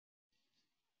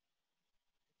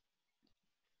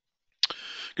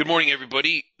Good morning,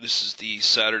 everybody. This is the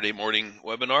Saturday morning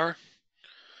webinar,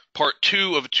 part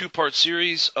two of a two-part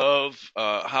series of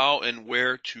how and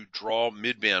where to draw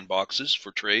mid-band boxes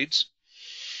for trades.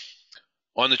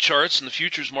 On the charts and the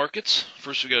futures markets,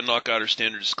 first we got to knock out our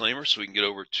standard disclaimer so we can get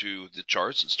over to the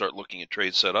charts and start looking at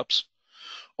trade setups.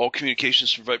 All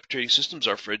communications from Viper Trading Systems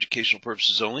are for educational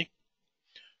purposes only.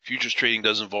 Futures trading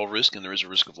does involve risk and there is a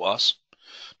risk of loss.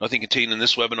 Nothing contained in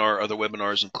this webinar or other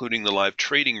webinars, including the live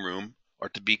trading room, are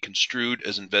to be construed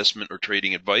as investment or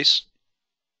trading advice.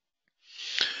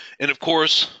 And of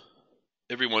course,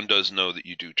 everyone does know that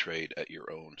you do trade at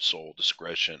your own sole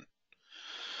discretion.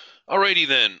 Alrighty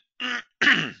then.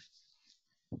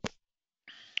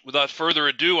 Without further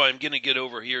ado, I'm going to get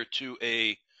over here to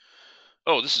a...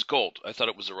 Oh, this is gold. I thought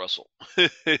it was a Russell. That's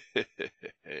all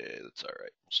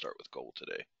right. We'll start with gold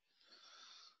today.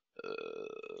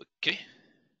 Okay.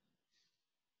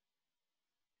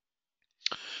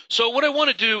 So what I want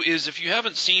to do is, if you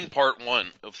haven't seen part one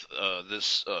of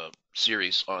this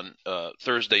series on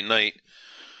Thursday night,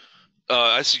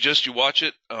 I suggest you watch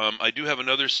it. I do have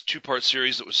another two-part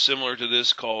series that was similar to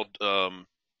this called, I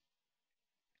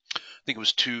think it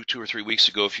was two or 3 weeks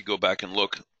ago, if you go back and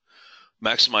look,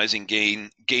 Maximizing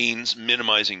Gains,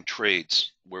 Minimizing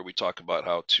Trades, where we talk about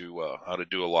how to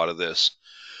do a lot of this.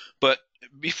 But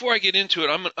before I get into it,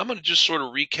 I'm going to just sort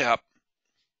of recap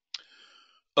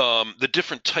the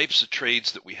different types of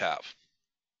trades that we have.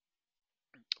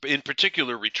 In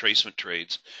particular, retracement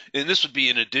trades, and this would be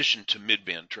in addition to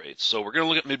mid-band trades. So we're going to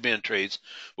look at mid-band trades,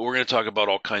 but we're going to talk about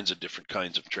all kinds of different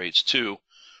kinds of trades too,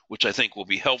 which I think will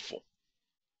be helpful.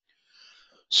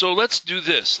 So let's do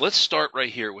this. Let's start right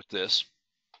here with this.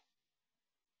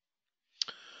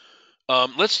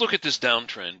 Let's look at this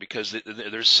downtrend because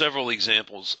there's several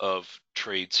examples of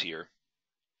trades here.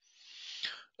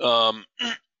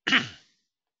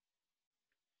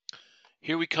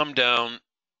 Here we come down,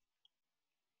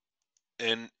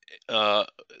 and a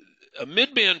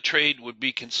mid-band trade would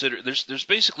be considered. There's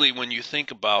basically, when you think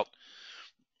about,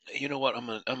 you know what, I'm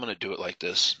gonna do it like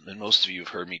this, and most of you have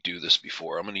heard me do this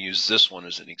before. I'm gonna use this one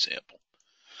as an example.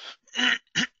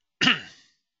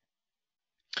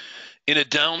 In a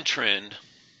downtrend,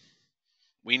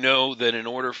 we know that in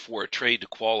order for a trade to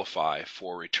qualify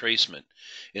for retracement,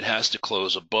 it has to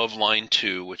close above line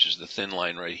 2, which is the thin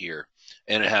line right here,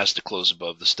 and it has to close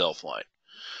above the stealth line.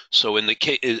 So in the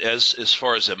case, as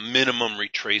far as a minimum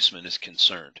retracement is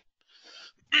concerned,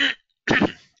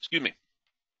 excuse me.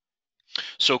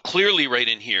 So clearly right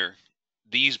in here,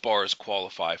 these bars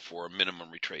qualify for a minimum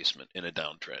retracement in a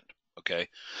downtrend. Okay,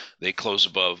 they close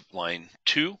above line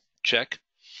 2, check.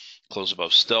 Close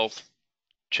above stealth,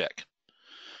 check.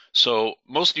 So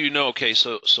most of you know, okay,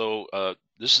 so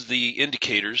this is the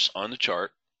indicators on the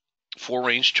chart,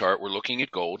 4-range chart. We're looking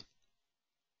at gold.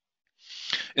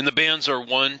 And the bands are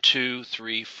 1, 2,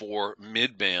 3, 4,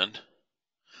 mid band,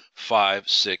 5,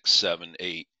 6, 7,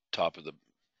 8, top of the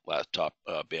top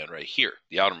band right here,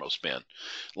 the outermost band.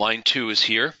 Line 2 is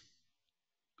here.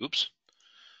 Oops.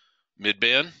 Mid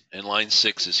band, and line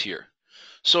 6 is here.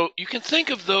 So you can think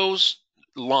of those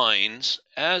lines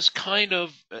as kind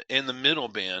of in the middle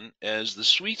band as the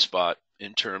sweet spot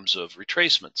in terms of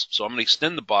retracements. So I'm going to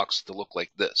extend the box to look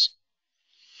like this.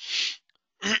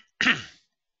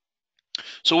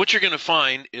 So what you're going to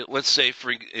find, let's say,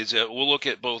 we'll look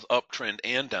at both uptrend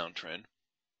and downtrend.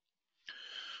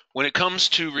 When it comes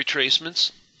to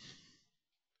retracements,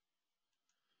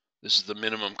 this is the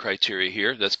minimum criteria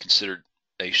here. That's considered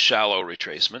a shallow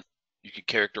retracement. You could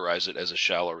characterize it as a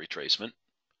shallow retracement.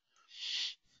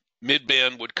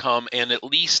 Midband would come and at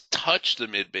least touch the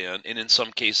midband, and in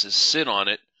some cases sit on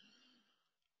it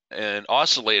and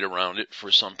oscillate around it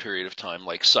for some period of time,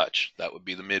 like such. That would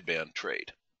be the midband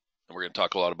trade. And we're going to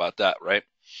talk a lot about that, right?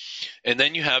 And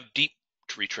then you have deep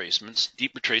retracements.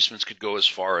 Deep retracements could go as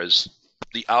far as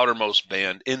the outermost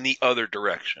band in the other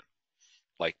direction,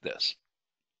 like this.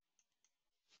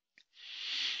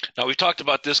 Now, we've talked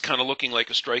about this kind of looking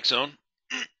like a strike zone.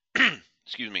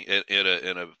 Excuse me,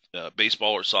 in a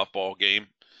baseball or softball game.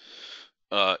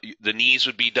 The knees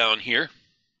would be down here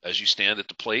as you stand at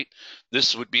the plate.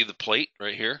 This would be the plate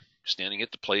right here, standing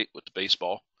at the plate with the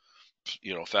baseball,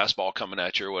 you know, fastball coming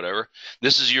at you or whatever.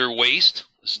 This is your waist.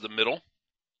 This is the middle.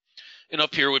 And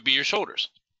up here would be your shoulders.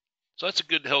 So that's a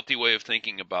good, healthy way of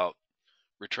thinking about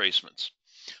retracements.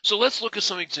 So let's look at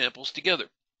some examples together.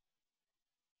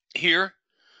 Here,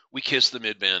 we kiss the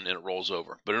midband and it rolls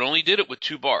over, but it only did it with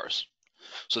 2 bars.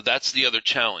 So that's the other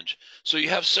challenge. So you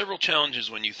have several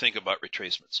challenges when you think about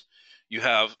retracements. You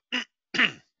have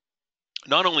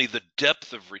not only the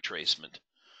depth of retracement,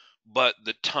 but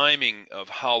the timing of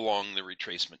how long the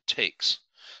retracement takes.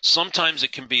 Sometimes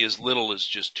it can be as little as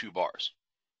just 2 bars.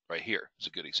 Right here is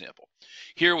a good example.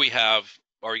 Here we have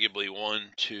arguably 1,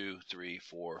 2, 3,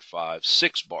 4, 5,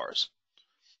 6 bars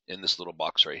in this little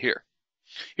box right here.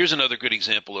 Here's another good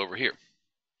example over here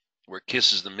where it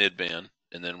kisses the midband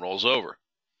and then rolls over.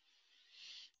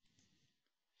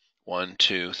 1,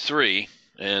 2, 3,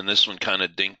 and this one kind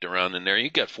of dinked around in there. You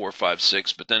got 4, 5,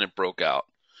 6, but then it broke out,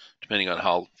 depending on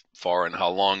how far and how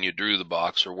long you drew the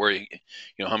box or where you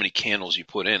know how many candles you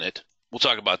put in it. We'll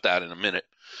talk about that in a minute.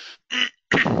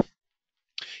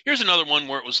 Here's another one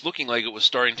where it was looking like it was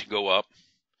starting to go up,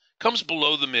 comes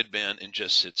below the midband and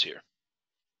just sits here,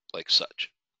 like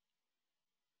such.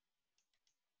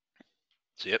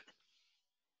 See it?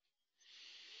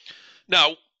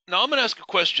 Now I'm going to ask a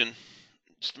question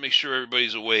just to make sure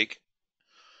everybody's awake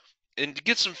and to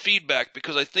get some feedback,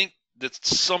 because I think that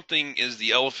something is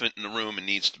the elephant in the room and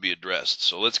needs to be addressed.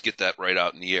 So let's get that right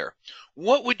out in the air.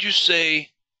 What would you say,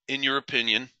 in your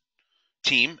opinion,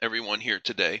 team, everyone here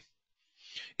today,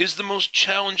 is the most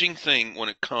challenging thing when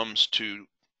it comes to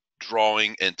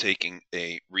drawing and taking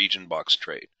a region box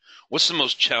trade? What's the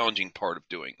most challenging part of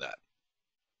doing that?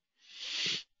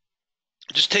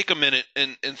 Just take a minute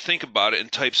and think about it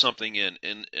and type something in,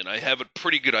 and I have a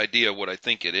pretty good idea what I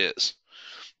think it is,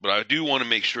 but I do want to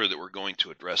make sure that we're going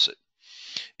to address it.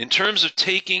 In terms of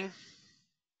taking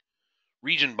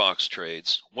region box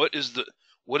trades, what is the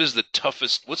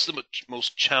toughest, what's the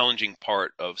most challenging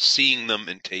part of seeing them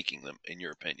and taking them, in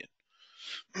your opinion?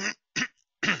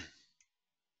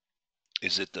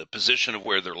 Is it the position of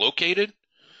where they're located?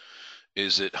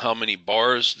 Is it how many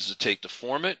bars does it take to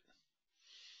form it?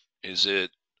 Is it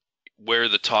where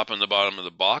the top and the bottom of the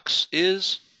box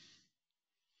is?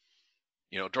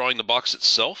 You know, drawing the box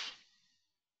itself?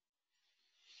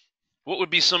 What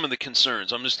would be some of the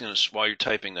concerns? I'm just going to, while you're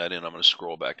typing that in, I'm going to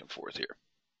scroll back and forth here,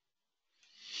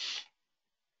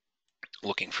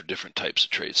 looking for different types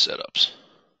of trade setups.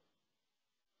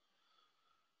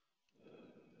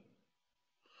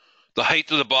 The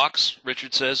height of the box,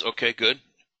 Richard says. Okay, good.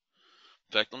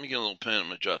 In fact, let me get a little pen. I'm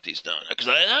going to jot these down, because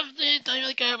I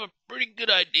think I have a pretty good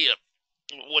idea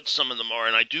what some of them are,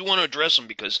 and I do want to address them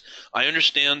because I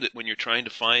understand that when you're trying to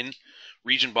find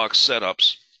region box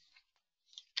setups,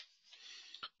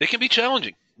 they can be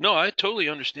challenging. No, I totally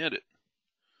understand it.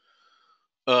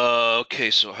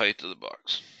 Okay, so height of the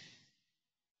box.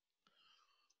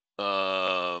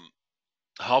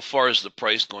 How far is the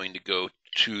price going to go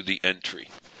to the entry?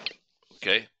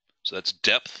 Okay, so that's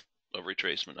depth of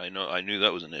retracement. I knew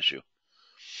that was an issue.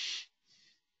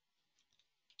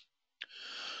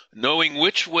 Knowing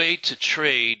which way to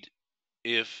trade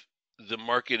if the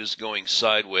market is going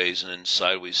sideways, and then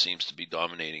sideways seems to be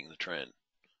dominating the trend.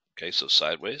 Okay, so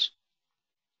sideways.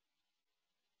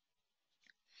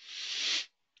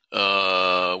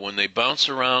 When they bounce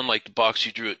around like the box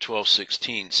you drew at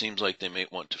 12.16, seems like they may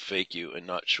want to fake you and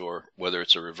not sure whether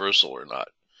it's a reversal or not.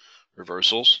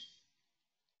 Reversals.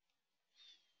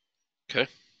 Okay.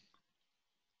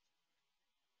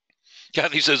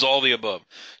 Kathy says all the above.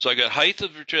 So I got height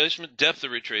of retracement, depth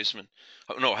of retracement.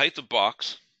 No, height of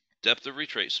box, depth of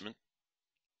retracement,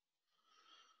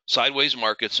 sideways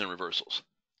markets, and reversals.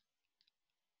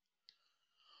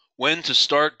 When to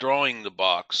start drawing the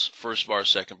box, first bar,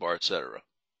 second bar, etc.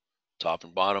 Top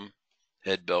and bottom,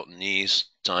 head, belt, and knees,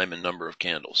 time and number of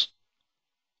candles.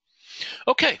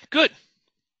 Okay, good.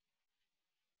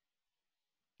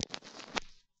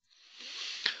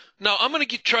 Now I'm going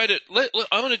to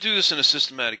I'm going to do this in a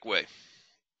systematic way,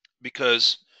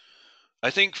 because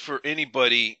I think for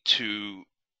anybody to,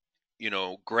 you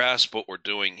know, grasp what we're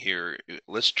doing here,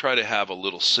 let's try to have a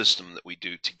little system that we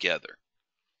do together.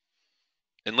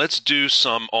 And let's do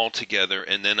some all together,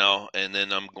 and then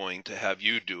I'm going to have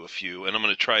you do a few, and I'm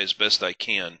going to try as best I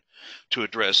can to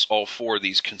address all 4 of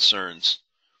these concerns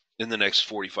in the next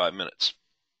 45 minutes.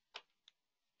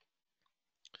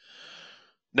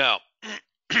 Now,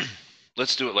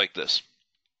 let's do it like this.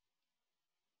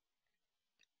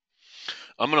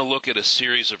 I'm going to look at a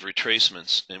series of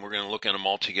retracements, and we're going to look at them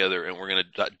all together, and we're going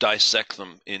to dissect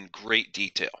them in great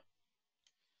detail.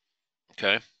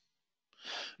 Okay?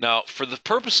 Now, for the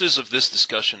purposes of this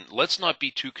discussion, let's not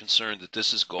be too concerned that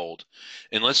this is gold,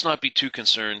 and let's not be too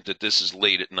concerned that this is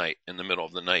late at night, in the middle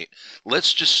of the night.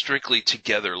 Let's just strictly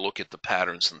together look at the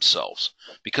patterns themselves,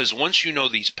 because once you know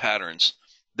these patterns,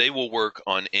 they will work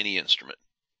on any instrument.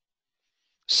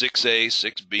 6A,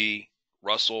 6B,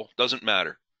 Russell, doesn't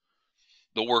matter.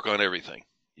 They'll work on everything.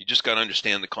 You just got to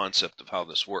understand the concept of how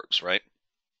this works, right?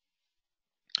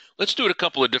 Let's do it a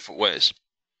couple of different ways.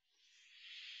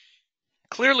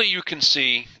 Clearly, you can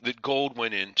see that gold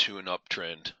went into an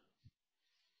uptrend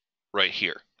right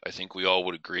here I think we all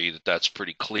would agree that that's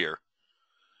pretty clear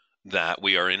that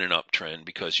we are in an uptrend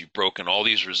because you've broken all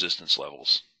these resistance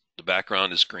levels. The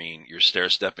background is green. You're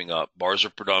stair-stepping up. Bars are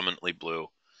predominantly blue.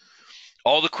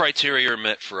 All the criteria are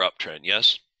met for uptrend,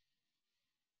 yes?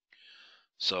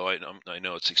 So I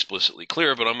know it's explicitly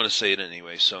clear, but I'm going to say it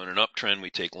anyway. So in an uptrend, we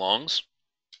take longs,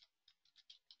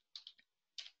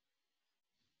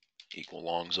 equal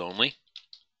longs only.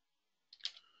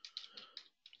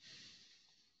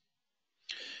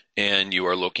 And you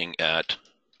are looking at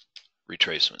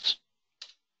retracements.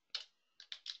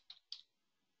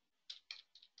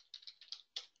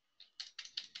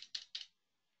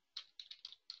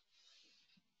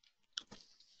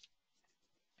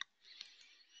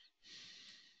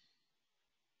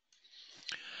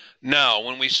 Now,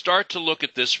 when we start to look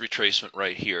at this retracement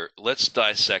right here, let's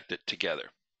dissect it together.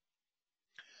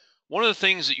 One of the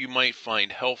things that you might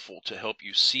find helpful to help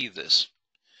you see this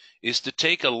is to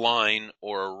take a line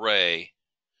or a ray,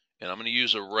 and I'm going to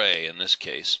use a ray in this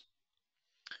case,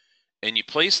 and you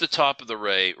place the top of the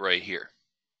ray right here,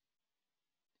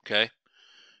 okay?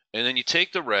 And then you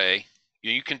take the ray.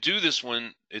 You can do this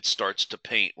when it starts to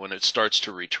paint, when it starts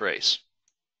to retrace.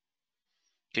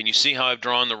 Can you see how I've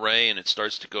drawn the ray and it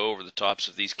starts to go over the tops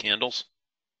of these candles?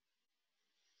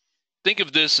 Think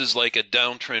of this as like a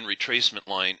downtrend retracement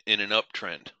line in an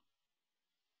uptrend.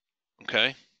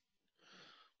 Okay?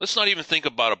 Let's not even think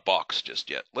about a box just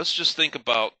yet. Let's just think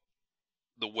about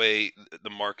the way the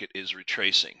market is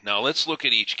retracing. Now let's look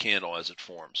at each candle as it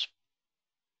forms.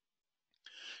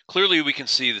 Clearly we can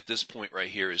see that this point right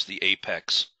here is the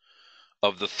apex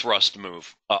of the thrust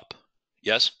move up.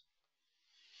 Yes?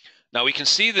 Now we can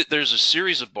see that there's a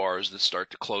series of bars that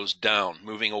start to close down,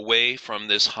 moving away from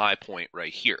this high point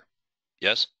right here.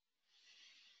 Yes?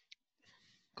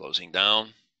 Closing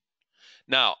down.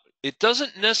 Now, it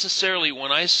doesn't necessarily,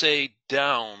 when I say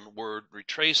downward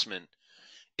retracement,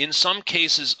 in some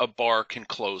cases a bar can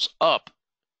close up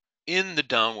in the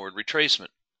downward retracement.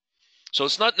 So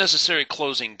it's not necessarily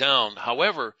closing down.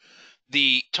 However,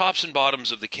 the tops and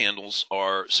bottoms of the candles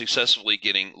are successfully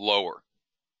getting lower.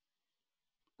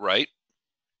 Right?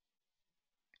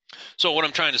 So what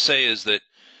I'm trying to say is that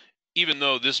even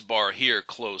though this bar here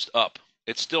closed up,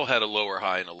 it still had a lower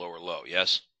high and a lower low,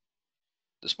 yes?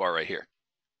 This bar right here,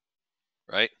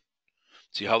 right?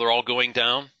 See how they're all going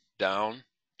down, down,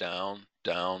 down,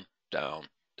 down, down,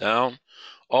 down,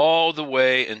 all the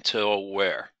way until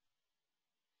where?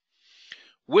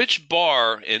 Which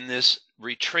bar in this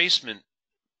retracement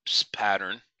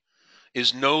pattern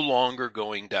is no longer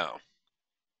going down?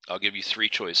 I'll give you three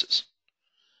choices.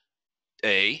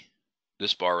 A,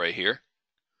 this bar right here.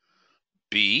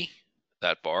 B,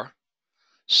 that bar.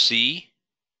 C,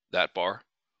 that bar.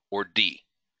 Or D.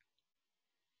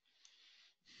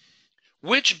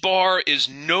 Which bar is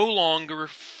no longer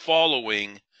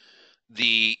following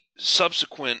the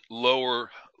subsequent lower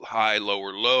high,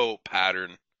 lower low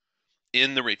pattern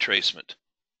in the retracement?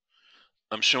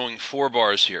 I'm showing 4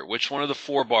 bars here. Which one of the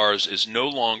 4 bars is no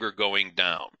longer going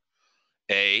down?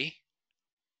 A,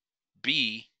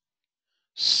 B,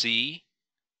 C,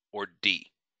 or D?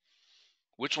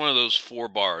 Which one of those 4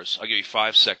 bars? I'll give you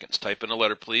 5 seconds. Type in a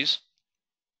letter, please.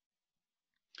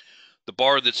 The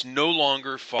bar that's no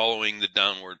longer following the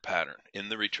downward pattern in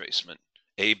the retracement.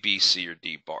 A, B, C, or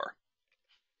D bar.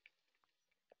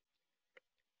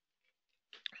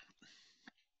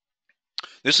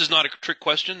 This is not a trick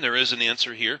question. There is an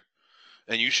answer here,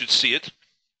 and you should see it.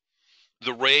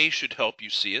 The ray should help you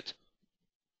see it.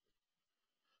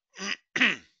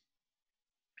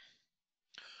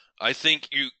 I think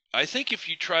if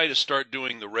you try to start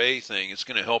doing the ray thing, it's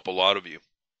going to help a lot of you.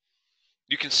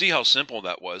 You can see how simple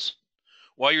that was.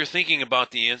 While you're thinking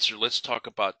about the answer, let's talk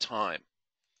about time.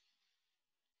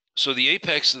 So the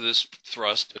apex of this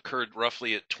thrust occurred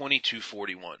roughly at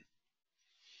 22:41.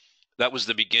 That was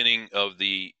the beginning of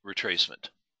the retracement.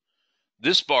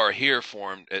 This bar here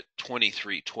formed at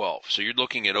 23:12. So you're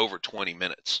looking at over 20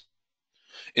 minutes.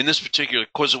 In this particular,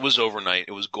 because it was overnight,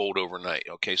 it was gold overnight.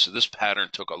 Okay, so this pattern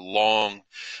took a long,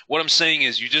 what I'm saying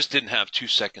is you just didn't have 2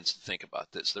 seconds to think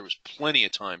about this. There was plenty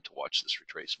of time to watch this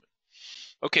retracement.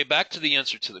 Okay, back to the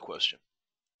answer to the question.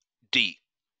 D.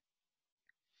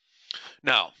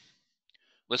 Now,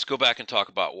 let's go back and talk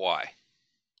about why.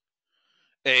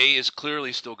 A is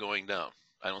clearly still going down.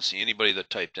 I don't see anybody that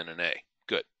typed in an A.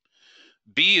 Good.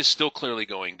 B is still clearly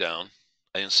going down.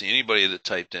 I didn't see anybody that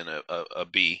typed in a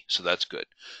B, so that's good.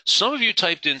 Some of you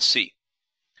typed in C.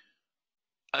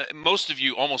 Most of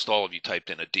you, almost all of you, typed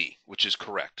in a D, which is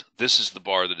correct. This is the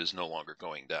bar that is no longer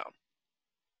going down.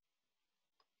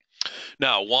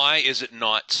 Now, why is it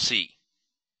not C?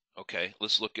 Okay,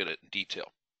 let's look at it in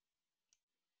detail.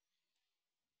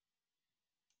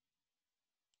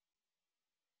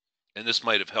 And this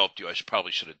might have helped you. I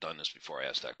probably should have done this before I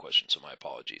asked that question, so my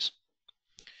apologies.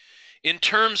 In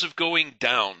terms of going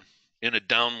down in a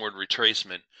downward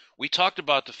retracement, we talked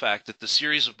about the fact that the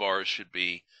series of bars should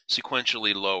be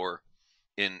sequentially lower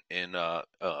in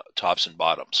tops and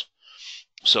bottoms.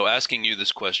 So asking you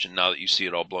this question now that you see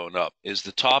it all blown up, is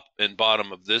the top and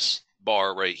bottom of this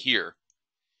bar right here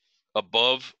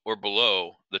above or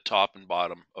below the top and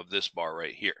bottom of this bar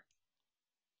right here?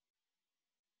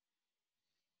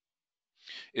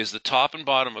 Is the top and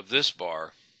bottom of this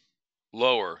bar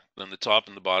lower than the top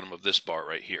and the bottom of this bar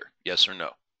right here? Yes or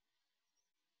no?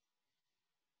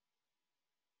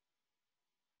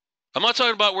 I'm not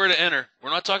talking about where to enter.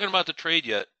 We're not talking about the trade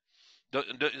yet.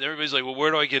 Everybody's like, well,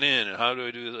 where do I get in and how do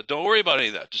I do that? Don't worry about any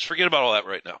of that. Just forget about all that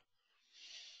right now.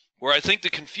 Where I think the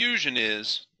confusion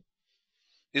is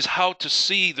how to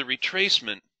see the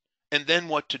retracement and then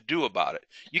what to do about it.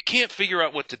 You can't figure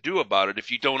out what to do about it if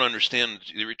you don't understand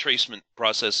the retracement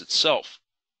process itself,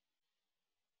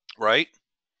 right?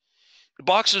 The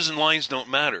boxes and lines don't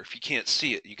matter if you can't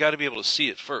see it. You got to be able to see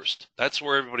it first. That's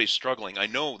where everybody's struggling. I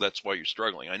know that's why you're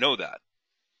struggling. I know that.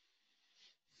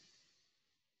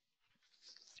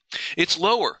 It's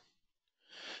lower.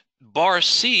 Bar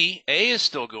C, A is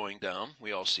still going down.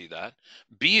 We all see that.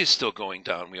 B is still going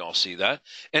down. We all see that.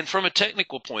 And from a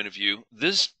technical point of view,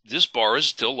 this bar is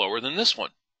still lower than this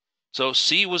one. So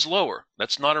C was lower.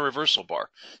 That's not a reversal bar.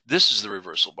 This is the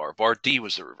reversal bar. Bar D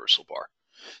was the reversal bar.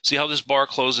 See how this bar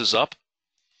closes up?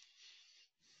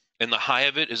 And the high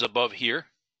of it is above here,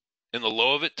 and the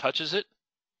low of it touches it.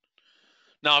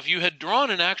 Now, if you had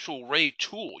drawn an actual ray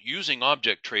tool using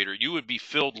Object Trader, you would be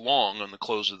filled long on the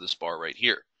close of this bar right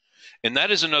here. And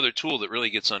that is another tool that really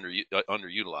gets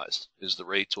underutilized, is the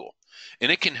ray tool.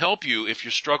 And it can help you if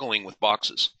you're struggling with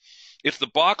boxes. If the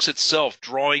box itself,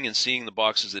 drawing and seeing the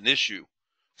box, is an issue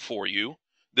for you,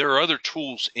 there are other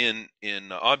tools in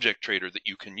Object Trader that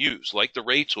you can use, like the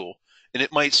ray tool, and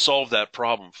it might solve that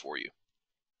problem for you.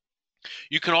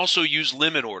 You can also use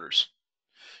limit orders.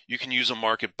 You can use a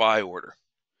market buy order.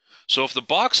 So if the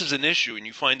box is an issue and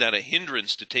you find that a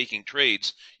hindrance to taking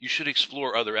trades, you should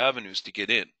explore other avenues to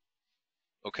get in.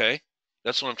 Okay?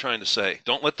 That's what I'm trying to say.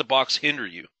 Don't let the box hinder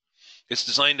you. It's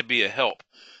designed to be a help.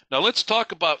 Now let's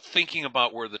talk about thinking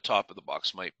about where the top of the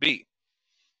box might be.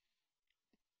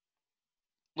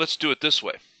 Let's do it this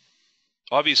way.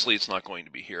 Obviously, it's not going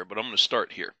to be here, but I'm going to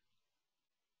start here.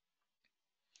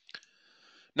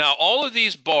 Now, all of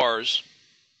these bars,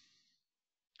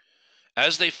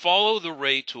 as they follow the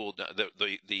ray tool,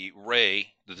 the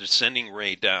descending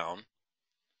ray down,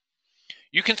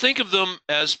 you can think of them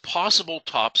as possible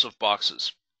tops of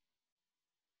boxes.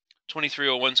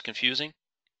 2301 is confusing.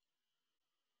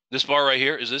 This bar right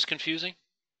here, is this confusing?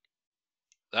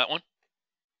 That one?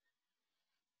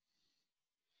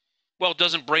 Well, it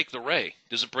doesn't break the ray.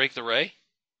 Does it break the ray?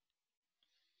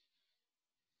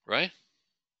 Right?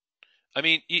 I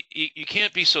mean, you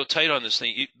can't be so tight on this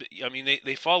thing. I mean,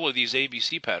 they follow these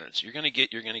ABC patterns. You're going to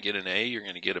get an A, you're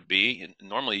going to get a B, and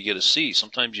normally you get a C.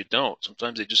 Sometimes you don't.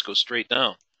 Sometimes they just go straight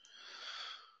down.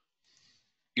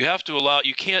 You have to allow,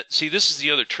 you can't, see, this is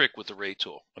the other trick with the ray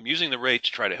tool. I'm using the ray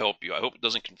to try to help you. I hope it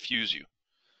doesn't confuse you.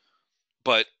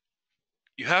 But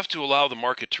you have to allow the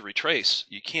market to retrace.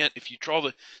 You can't, if you draw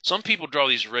some people draw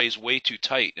these rays way too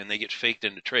tight and they get faked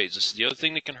into trades. This is the other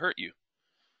thing that can hurt you.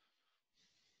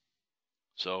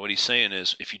 So what he's saying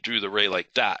is, if you drew the ray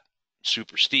like that,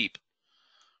 super steep,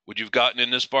 would you have gotten in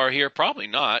this bar here? Probably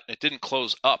not. It didn't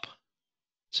close up.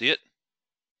 See it?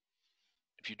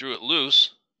 If you drew it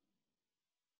loose,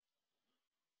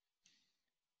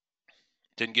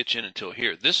 it didn't get you in until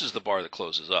here. This is the bar that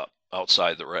closes up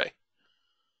outside the ray.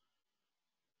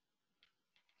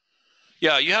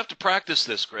 Yeah, you have to practice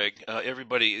this, Greg.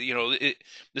 Everybody, you know,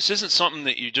 this isn't something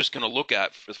that you're just going to look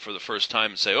at for the first time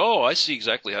and say, oh, I see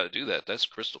exactly how to do that. That's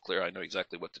crystal clear. I know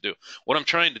exactly what to do. What I'm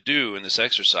trying to do in this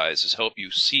exercise is help you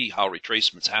see how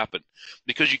retracements happen,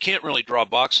 because you can't really draw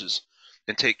boxes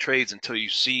and take trades until you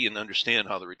see and understand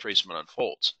how the retracement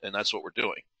unfolds, and that's what we're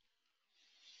doing.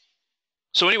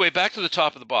 So anyway, back to the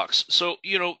top of the box. So,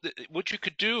 you know, what you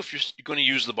could do if you're going to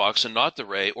use the box and not the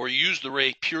ray, or use the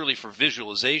ray purely for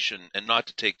visualization and not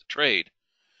to take the trade,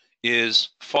 is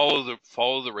follow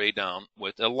the ray down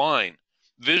with a line,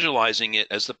 visualizing it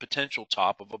as the potential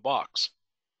top of a box,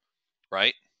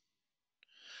 right?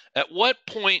 At what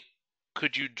point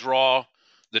could you draw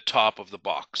the top of the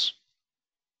box?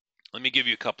 Let me give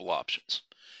you a couple options.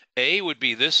 A would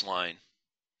be this line.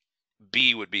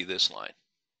 B would be this line.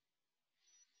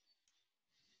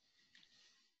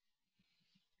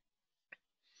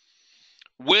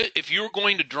 If you're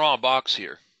going to draw a box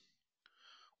here,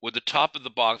 would the top of the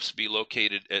box be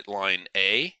located at line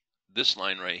A, this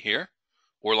line right here,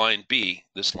 or line B,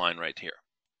 this line right here?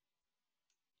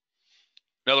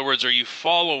 In other words, are you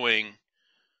following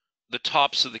the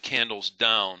tops of the candles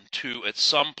down to, at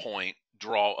some point,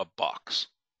 draw a box?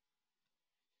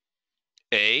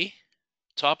 A,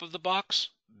 top of the box,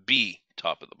 B,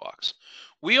 top of the box.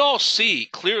 We all see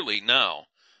clearly now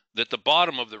that the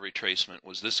bottom of the retracement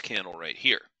was this candle right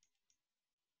here.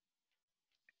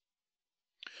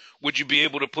 Would you be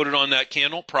able to put it on that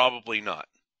candle? Probably not.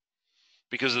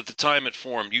 Because at the time it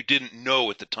formed, you didn't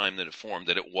know at the time that it formed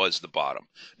that it was the bottom.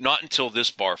 Not until this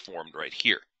bar formed right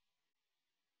here.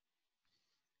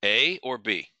 A or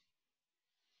B?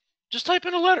 Just type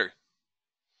in a letter.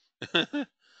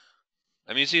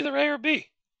 I mean, it's either A or B.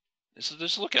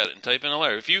 Just look at it and type in a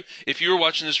letter. If you were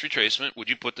watching this retracement, would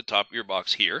you put the top of your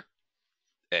box here,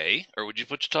 A, or would you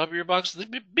put the top of your box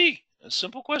B? A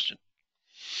simple question.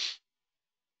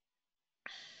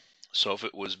 So if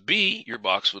it was B, your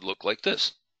box would look like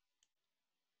this.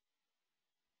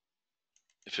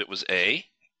 If it was A,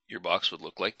 your box would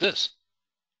look like this.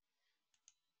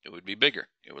 It would be bigger.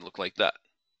 It would look like that.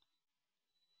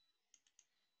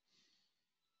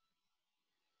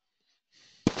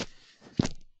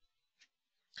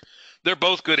 They're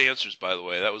both good answers, by the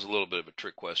way. That was a little bit of a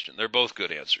trick question. They're both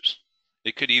good answers.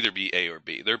 It could either be A or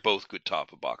B. They're both good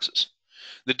top of boxes.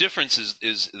 The difference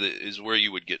is where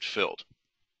you would get filled,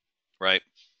 right?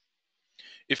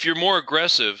 If you're more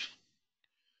aggressive,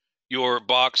 your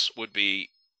box would be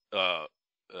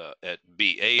at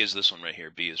B. A is this one right here.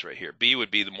 B is right here. B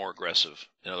would be the more aggressive.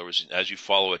 In other words, as you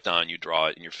follow it down, you draw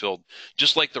it, and you're filled.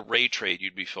 Just like the ray trade,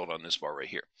 you'd be filled on this bar right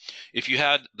here. If you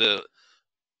had the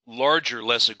larger,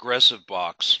 less aggressive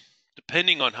box,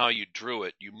 depending on how you drew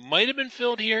it, you might have been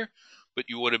filled here, but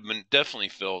you would have been definitely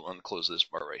filled on the close of this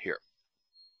bar right here.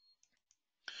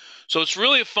 So it's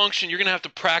really a function. You're going to have to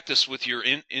practice with your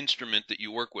instrument that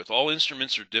you work with. All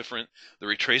instruments are different. The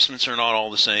retracements are not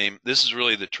all the same. This is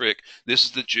really the trick. This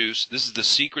is the juice. This is the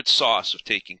secret sauce of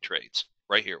taking trades.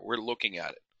 Right here. We're looking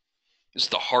at it. This is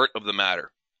the heart of the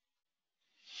matter.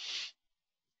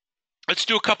 Let's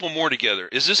do a couple more together.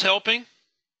 Is this helping?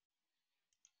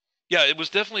 Yeah, it was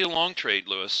definitely a long trade,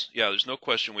 Lewis. Yeah, there's no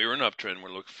question. We were an uptrend. We're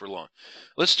looking for long.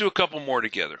 Let's do a couple more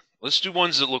together. Let's do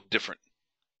ones that look different.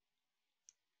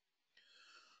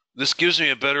 This gives me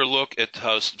a better look at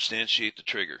how to substantiate the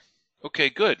trigger. Okay,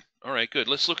 good. All right, good.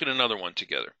 Let's look at another one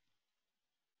together.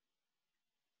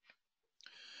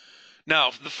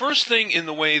 Now, the first thing in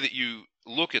the way that you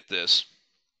look at this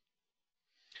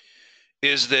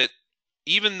is that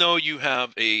even though you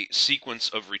have a sequence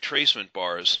of retracement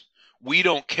bars, we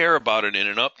don't care about it in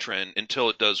an uptrend until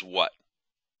it does what?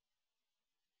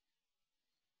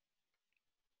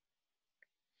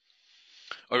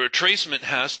 A retracement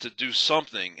has to do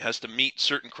something, has to meet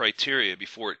certain criteria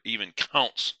before it even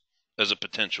counts as a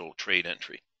potential trade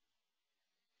entry.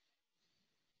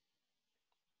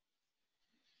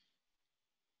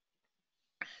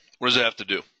 What does it have to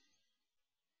do?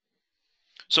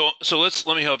 So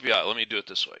let me help you out. Let me do it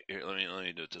this way. Here, let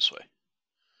me do it this way.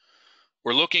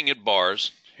 We're looking at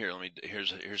bars. Here,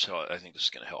 here's how I think this is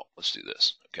going to help. Let's do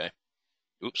this, okay?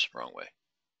 Oops, wrong way.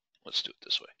 Let's do it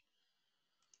this way.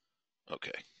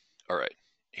 Okay. All right.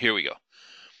 Here we go.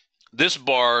 This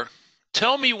bar,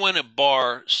 tell me when a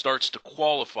bar starts to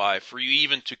qualify for you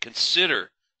even to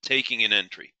consider taking an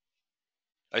entry.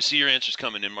 I see your answers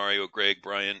coming in, Mario, Greg,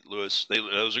 Brian, Lewis.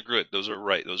 Those are good. Those are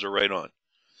right. Those are right on.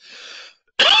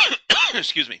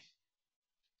 Excuse me.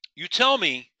 You tell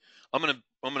me, I'm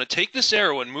gonna take this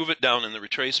arrow and move it down in the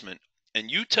retracement,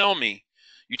 and you tell me,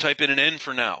 you type in an N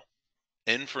for now.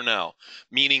 N for now,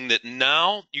 meaning that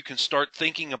now you can start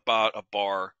thinking about a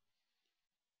bar,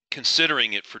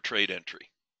 considering it for trade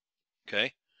entry.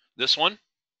 Okay, this one,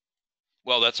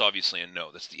 well, that's obviously a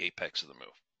no. That's the apex of the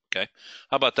move. Okay,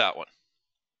 how about that one?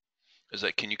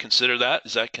 Can you consider that?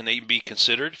 Can they be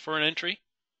considered for an entry?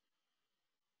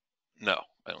 No,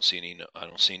 I don't see any. No, I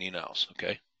don't see any nows.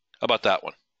 Okay, how about that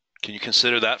one? Can you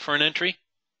consider that for an entry?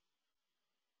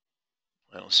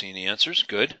 I don't see any answers.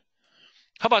 Good.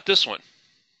 How about this one?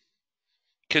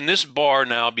 Can this bar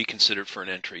now be considered for an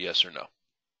entry, yes or no?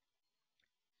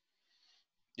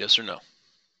 Yes or no?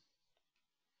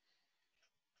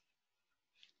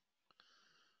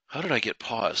 How did I get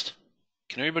paused?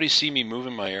 Can everybody see me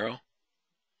moving my arrow?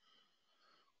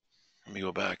 Let me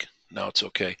go back. Now it's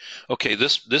okay. Okay,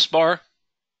 this bar,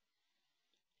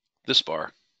 this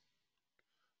bar,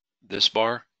 this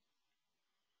bar,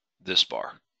 this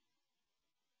bar.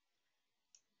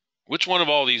 Which one of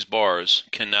all these bars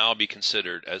can now be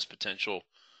considered as potential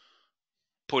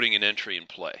putting an entry in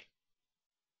play?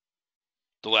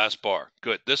 The last bar.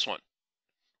 Good. This one.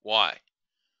 Why?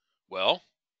 Well,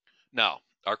 now,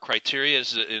 our criteria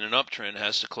is that in an uptrend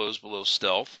has to close below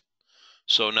stealth.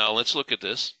 So now let's look at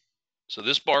this. So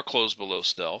this bar closed below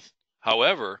stealth.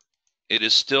 However, it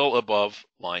is still above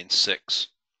line 6.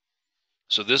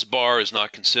 So this bar is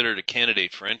not considered a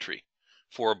candidate for entry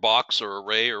for a box or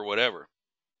array or whatever.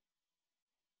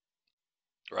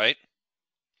 Right?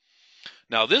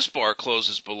 Now this bar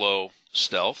closes below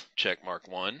stealth, check mark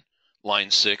 1, line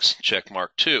 6, check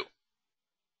mark 2.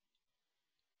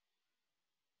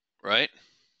 Right?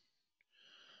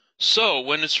 So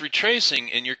when it's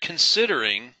retracing and you're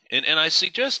considering, and I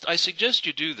suggest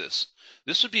you do this.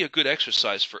 This would be a good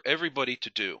exercise for everybody to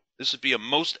do. This would be a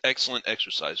most excellent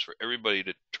exercise for everybody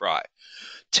to try.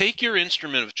 Take your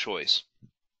instrument of choice,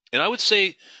 and I would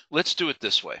say let's do it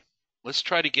this way. Let's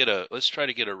try to get a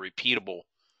repeatable,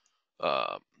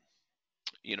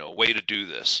 way to do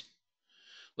this.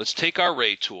 Let's take our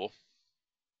ray tool,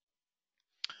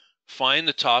 find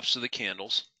the tops of the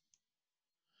candles.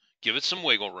 Give it some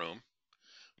wiggle room.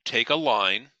 Take a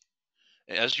line.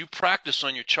 As you practice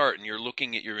on your chart and you're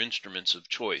looking at your instruments of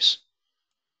choice,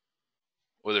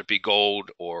 whether it be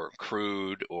gold or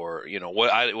crude or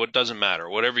what doesn't matter,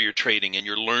 whatever you're trading, and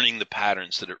you're learning the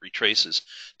patterns that it retraces,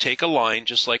 take a line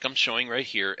just like I'm showing right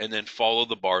here and then follow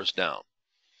the bars down.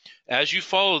 As you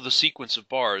follow the sequence of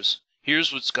bars,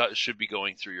 here's what should be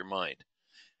going through your mind.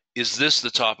 Is this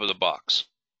the top of the box?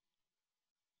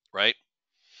 Right?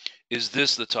 Is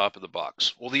this the top of the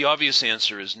box? Well, the obvious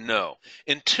answer is no.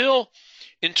 Until,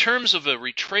 in terms of a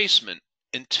retracement,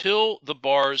 until the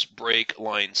bars break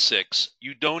line 6,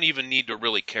 you don't even need to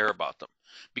really care about them.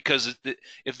 Because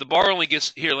if the bar only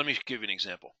gets, here, let me give you an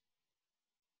example.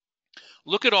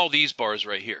 Look at all these bars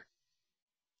right here.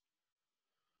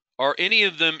 Are any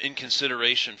of them in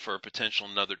consideration for a potential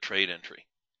another trade entry?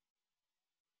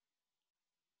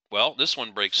 Well, this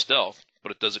one breaks stealth,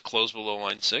 but does it close below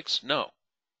line 6? No.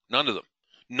 None of them.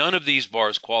 None of these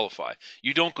bars qualify.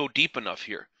 You don't go deep enough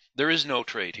here. There is no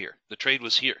trade here. The trade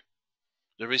was here.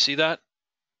 Did everybody see that?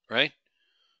 Right?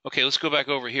 Okay, let's go back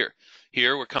over here.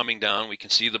 Here, we're coming down. We can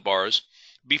see the bars.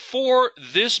 Before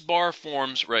this bar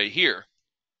forms right here,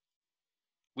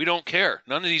 we don't care.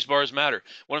 None of these bars matter.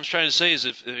 What I'm trying to say is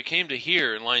if it came to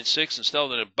here in line 6 and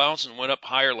stealth and it bounced and went up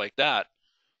higher like that,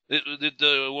 it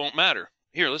won't matter.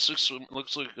 Here, let's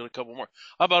look at a couple more.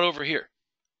 How about over here?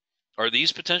 Are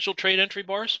these potential trade entry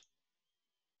bars?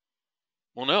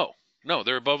 Well, no. No,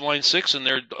 they're above line 6 and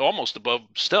they're almost above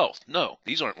stealth. No,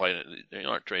 these aren't they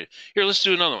aren't trade. Here, let's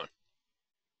do another one.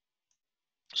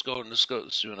 Let's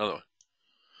do another one.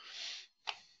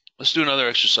 Let's do another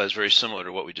exercise very similar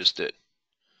to what we just did.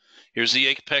 Here's the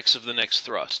apex of the next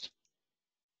thrust.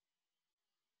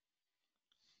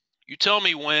 You tell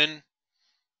me when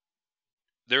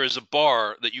there is a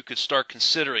bar that you could start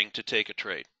considering to take a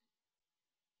trade.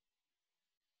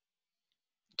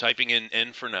 Typing in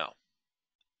N for now.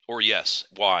 Or yes,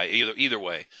 Y, either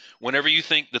way. Whenever you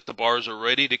think that the bars are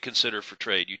ready to consider for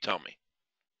trade, you tell me.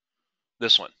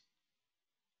 This one.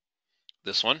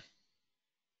 This one.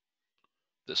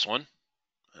 This one.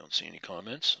 I don't see any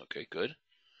comments. Okay, good.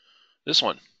 This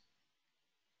one.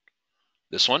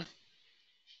 This one.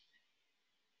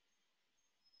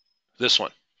 This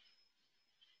one.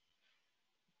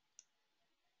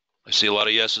 I see a lot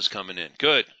of yeses coming in.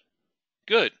 Good.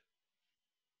 Good.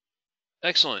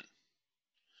 Excellent.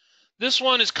 This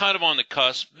one is kind of on the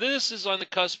cusp. This is on the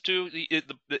cusp too.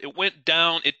 It went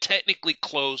down. It technically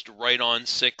closed right on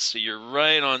 6, so you're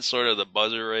right on sort of the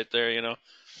buzzer right there,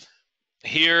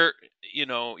 Here,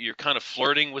 you're kind of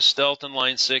flirting with stealth in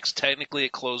line 6. Technically,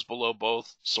 it closed below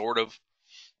both, sort of.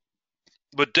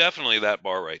 But definitely that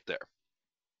bar right there.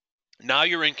 Now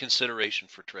you're in consideration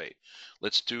for trade.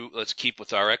 Let's keep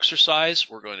with our exercise.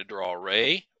 We're going to draw a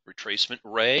ray, retracement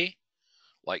ray,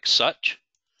 like such,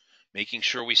 making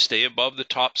sure we stay above the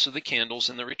tops of the candles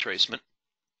in the retracement.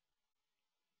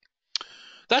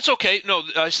 That's okay. No,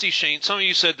 I see, Shane. Some of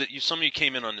you said that some of you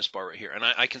came in on this bar right here, and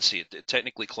I can see it. It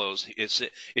technically closed.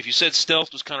 If you said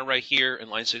stealth was kind of right here and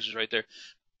line 6 was right there,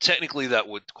 technically that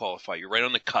would qualify. You're right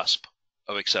on the cusp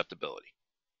of acceptability.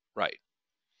 Right.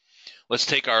 Let's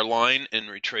take our line and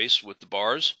retrace with the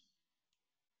bars,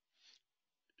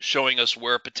 showing us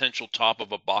where a potential top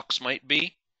of a box might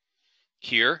be.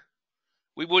 Here,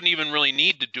 we wouldn't even really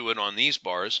need to do it on these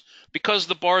bars because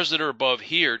the bars that are above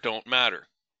here don't matter,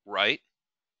 right?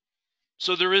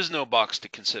 So there is no box to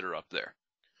consider up there.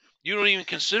 You don't even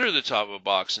consider the top of a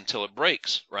box until it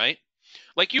breaks, right?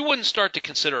 Like you wouldn't start to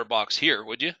consider a box here,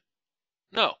 would you?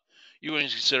 No. You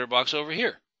wouldn't consider a box over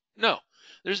here. No.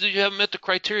 You haven't met the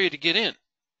criteria to get in,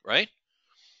 right?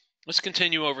 Let's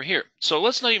continue over here. So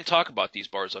let's not even talk about these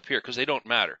bars up here because they don't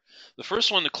matter. The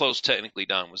first one to close technically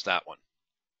down was that one.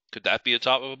 Could that be a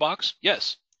top of a box?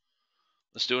 Yes.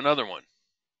 Let's do another one.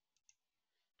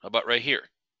 How about right here?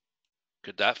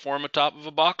 Could that form a top of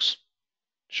a box?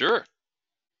 Sure.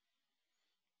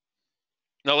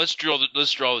 Now let's draw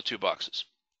the two boxes.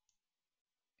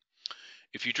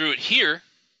 If you drew it here,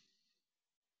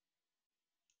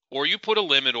 or you put a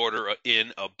limit order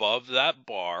in above that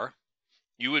bar,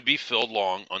 you would be filled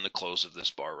long on the close of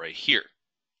this bar right here.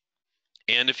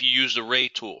 And if you used a ray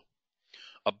tool,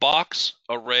 a box,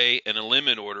 a ray, and a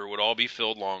limit order would all be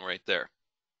filled long right there.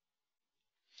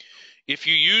 If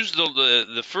you use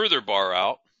the further bar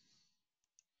out,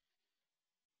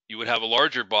 you would have a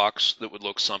larger box that would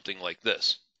look something like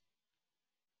this.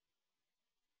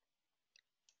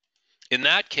 In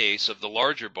that case of the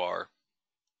larger bar,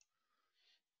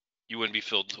 you wouldn't be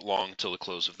filled long until the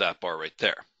close of that bar right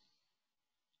there.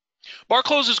 Bar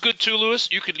close is good too, Lewis.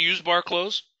 You could use bar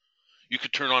close. You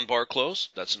could turn on bar close.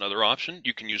 That's another option.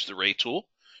 You can use the ray tool.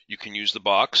 You can use the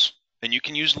box. And you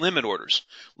can use limit orders.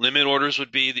 Limit orders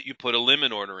would be that you put a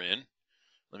limit order in.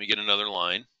 Let me get another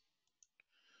line.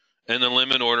 And the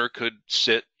limit order could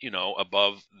sit,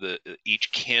 above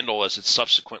each candle as it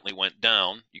subsequently went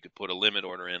down. You could put a limit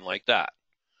order in like that.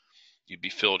 You'd be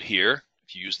filled here.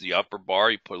 If you use the upper bar,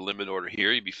 you put a limit order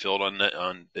here. You'd be filled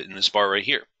in this bar right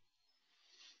here.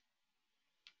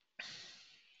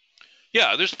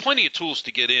 Yeah, there's plenty of tools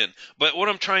to get in, but what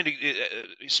I'm trying to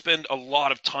spend a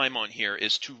lot of time on here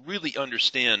is to really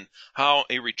understand how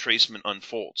a retracement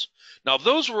unfolds. Now,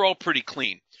 those were all pretty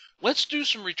clean. Let's do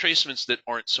some retracements that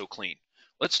aren't so clean.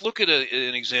 Let's look at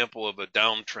an example of a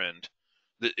downtrend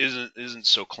that isn't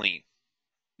so clean.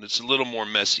 It's a little more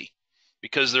messy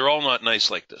because they're all not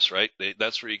nice like this, right?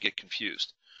 That's where you get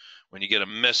confused. When you get a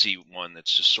messy one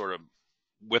that's just sort of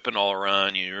whipping all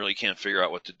around, you really can't figure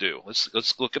out what to do.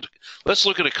 Let's look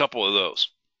at a couple of those.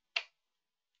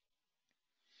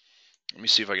 Let me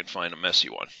see if I can find a messy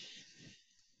one.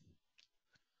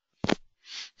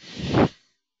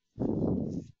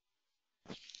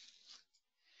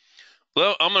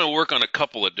 Well, I'm going to work on a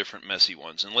couple of different messy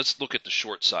ones, and let's look at the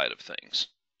short side of things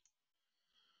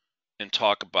and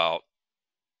talk about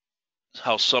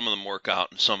how some of them work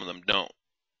out and some of them don't.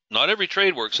 Not every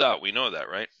trade works out. We know that,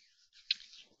 right?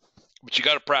 But you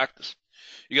got to practice.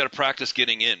 You got to practice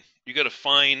getting in. You got to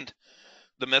find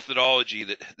the methodology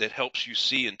that helps you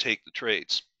see and take the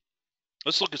trades.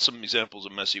 Let's look at some examples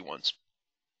of messy ones.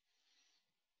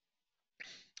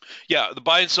 Yeah, the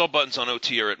buy and sell buttons on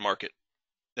OT are at market.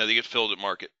 Now they get filled at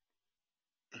market.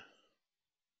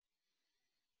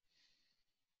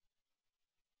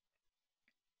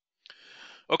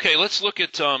 Okay, let's look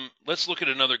at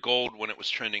another gold when it was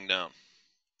trending down.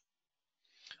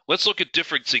 Let's look at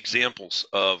different examples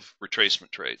of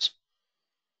retracement trades.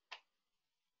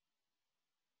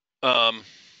 I'm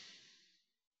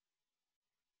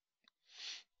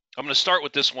going to start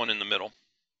with this one in the middle.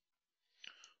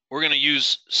 We're going to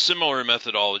use similar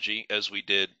methodology as we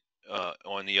did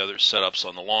on the other setups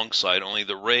on the long side, only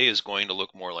the ray is going to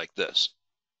look more like this.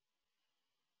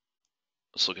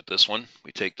 Let's look at this one.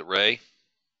 We take the ray.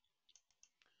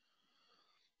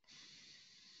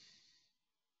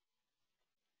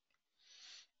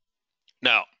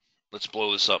 Now, let's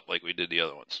blow this up like we did the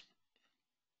other ones.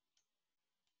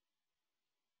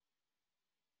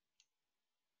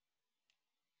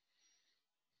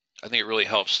 I think it really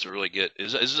helps to really get, I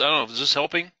don't know, is this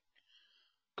helping?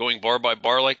 Going bar by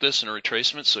bar like this in a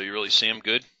retracement so you really see them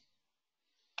good?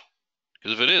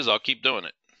 Because if it is, I'll keep doing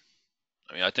it.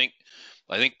 I mean, I think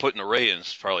putting a ray in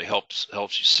probably helps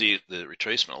you see the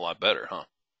retracement a lot better, huh?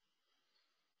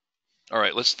 All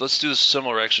right, let's do the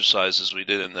similar exercise as we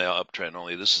did in the uptrend,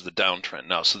 only this is the downtrend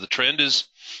now. So the trend is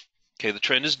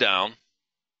down,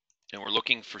 and we're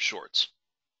looking for shorts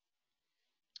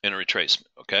in a retracement,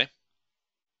 okay?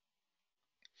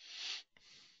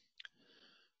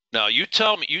 Now you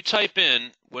tell me, you type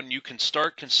in when you can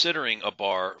start considering a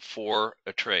bar for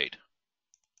a trade.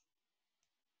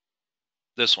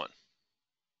 This one.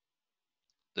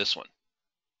 This one.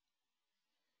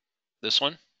 This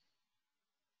one.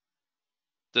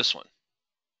 This one.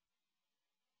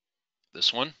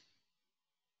 This one.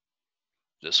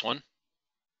 This one.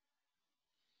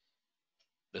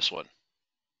 This one.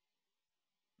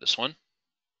 This one.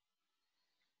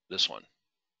 This one.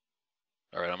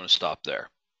 All right, I'm going to stop there.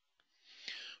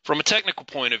 From a technical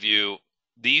point of view,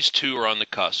 these two are on the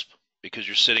cusp because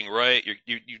you're sitting right.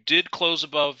 You did close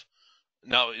above.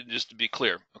 Now, just to be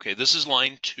clear, okay, this is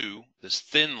line 2. This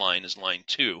thin line is line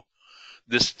 2.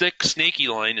 This thick, snaky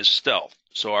line is stealth.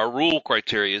 So our rule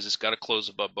criteria is it's got to close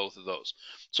above both of those.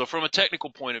 So from a technical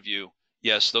point of view,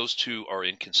 yes, those two are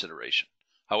in consideration.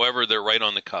 However, they're right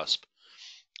on the cusp.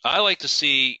 I like to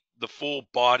see the full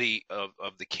body of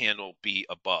the candle be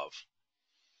above.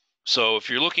 So if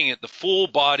you're looking at the full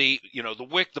body, you know, the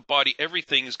wick, the body,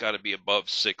 everything has got to be above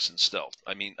 6 in stealth.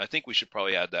 I mean, I think we should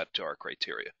probably add that to our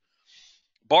criteria.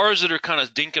 Bars that are kind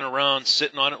of dinking around,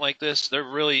 sitting on it like this, they're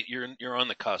really, you're on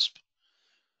the cusp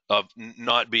of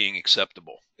not being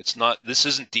acceptable. It's not, this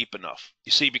isn't deep enough.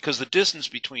 You see, because the distance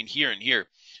between here and here,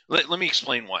 let me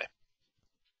explain why.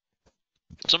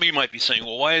 Some of you might be saying,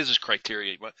 well, why is this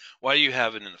criteria? Why do you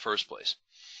have it in the first place?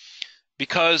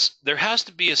 Because there has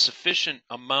to be a sufficient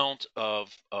amount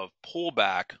of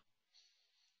pullback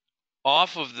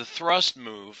off of the thrust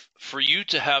move for you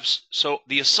to have. So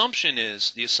the assumption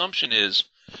is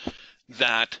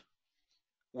that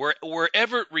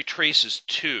wherever it retraces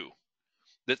to,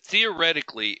 that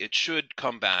theoretically it should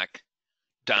come back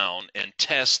down and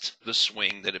test the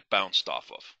swing that it bounced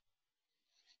off of.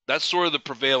 That's sort of the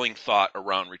prevailing thought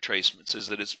around retracements, is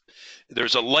that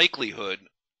there's a likelihood,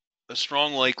 a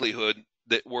strong likelihood,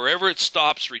 that wherever it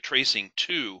stops retracing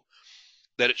to,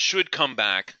 that it should come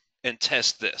back and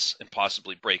test this and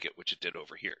possibly break it, which it did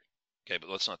over here. Okay, but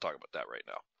let's not talk about that right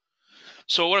now.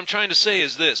 So what I'm trying to say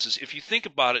is this, is if you think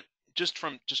about it just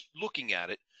from just looking at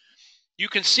it, you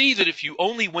can see that if you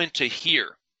only went to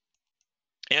here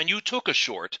and you took a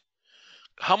short,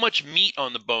 how much meat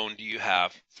on the bone do you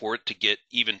have for it to get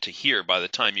even to here by the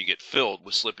time you get filled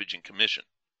with slippage and commission?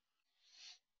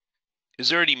 Is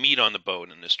there any meat on the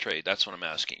bone in this trade? That's what I'm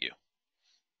asking you.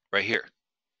 Right here.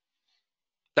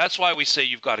 That's why we say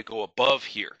you've got to go above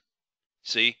here.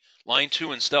 See? Line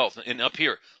 2 in stealth, and up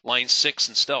here, line 6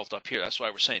 in stealth up here. That's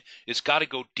why we're saying it's got to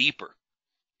go deeper.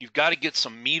 You've got to get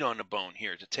some meat on the bone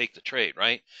here to take the trade,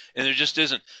 right? And there just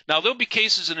isn't. Now, there'll be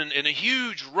cases in a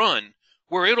huge run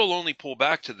where it'll only pull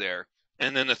back to there,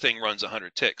 and then the thing runs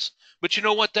 100 ticks. But you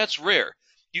know what? That's rare.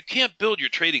 You can't build your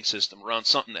trading system around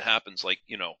something that happens like,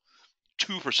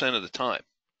 2% of the time.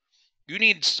 You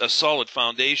need a solid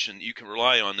foundation that you can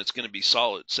rely on that's going to be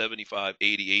solid 75,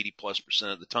 80 plus %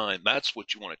 of the time. That's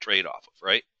what you want to trade off of,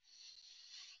 right?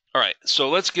 All right, so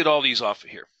let's get all these off of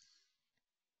here.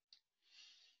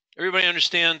 Everybody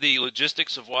understand the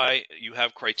logistics of why you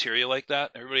have criteria like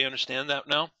that? Everybody understand that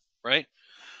now, right?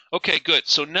 Okay, good.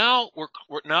 So now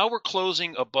we're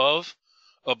closing above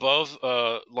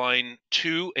line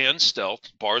 2 and stealth.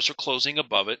 Bars are closing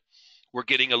above it. We're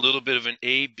getting a little bit of an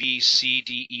A, B, C,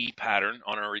 D, E pattern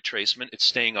on our retracement. It's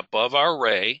staying above our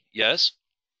ray, yes?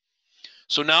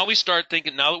 So now we start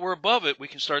thinking, now that we're above it, we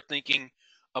can start thinking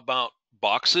about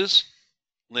boxes,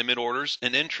 limit orders,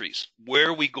 and entries. Where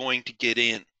are we going to get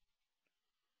in?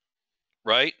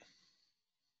 Right?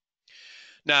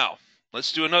 Now,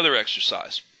 let's do another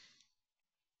exercise.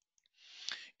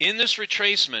 In this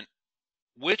retracement,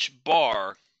 which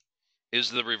bar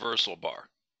is the reversal bar?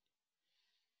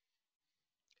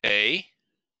 A,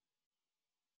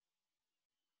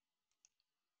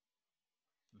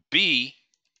 B,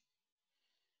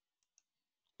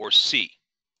 or C?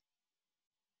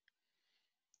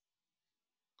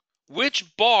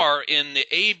 Which bar in the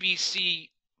ABC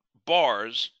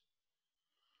bars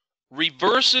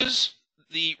reverses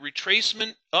the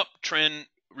retracement uptrend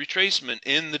retracement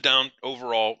in the down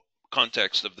overall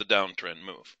context of the downtrend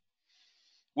move?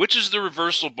 Which is the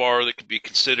reversal bar that could be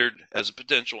considered as a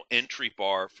potential entry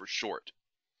bar for short?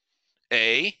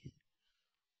 A,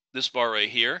 this bar right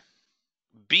here.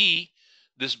 B,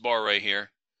 this bar right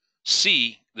here.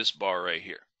 C, this bar right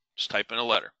here. Just type in a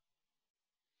letter.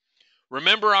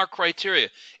 Remember our criteria.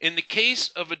 In the case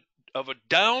of a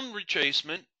down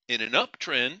retracement in an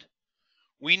uptrend,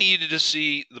 we needed to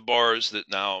see the bars that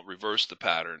now reverse the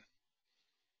pattern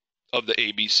of the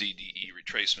A, B, C, D, E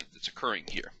retracement that's occurring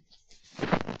here.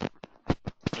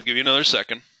 I'll give you another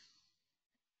second.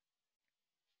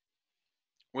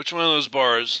 Which one of those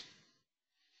bars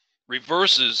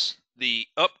reverses the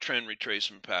uptrend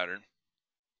retracement pattern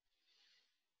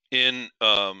in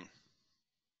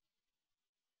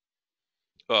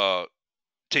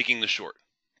taking the short?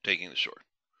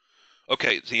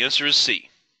 Okay, the answer is C.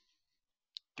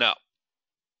 Now,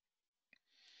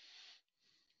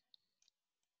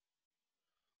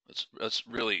 that's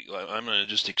really, I'm going to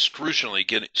just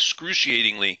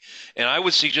excruciatingly, and I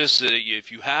would suggest that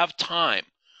if you have time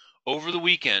over the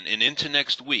weekend and into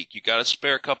next week, you got to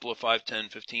spare a couple of 5, 10,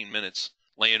 15 minutes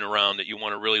laying around that you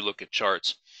want to really look at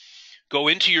charts. Go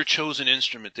into your chosen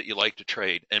instrument that you like to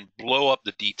trade and blow up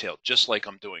the detail, just like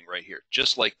I'm doing right here,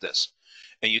 just like this.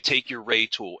 And you take your ray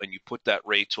tool and you put that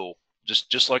ray tool,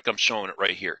 just like I'm showing it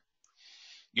right here.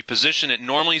 You position it,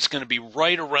 normally it's going to be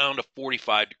right around a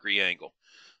 45-degree angle.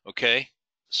 Okay?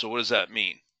 So what does that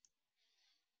mean?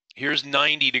 Here's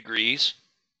 90 degrees,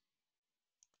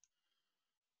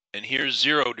 and here's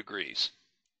 0 degrees.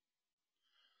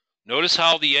 Notice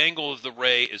how the angle of the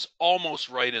ray is almost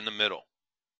right in the middle.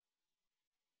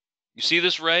 You see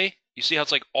this ray? You see how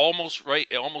it's like almost right,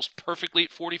 almost perfectly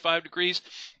at 45 degrees?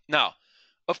 Now,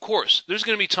 of course, there's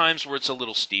going to be times where it's a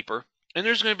little steeper, and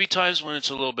there's going to be times when it's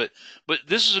a little bit, but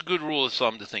this is a good rule of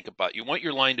thumb to think about. You want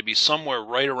your line to be somewhere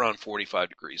right around 45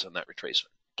 degrees on that retracement,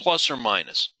 plus or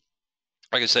minus.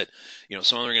 Like I said, you know,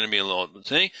 some of them are going to be a little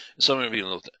thing, and some are going to be a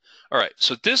little thing. All right,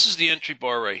 so this is the entry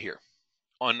bar right here.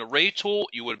 On the ray tool,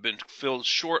 you would have been filled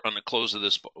short on the close of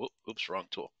this bar. Oops, wrong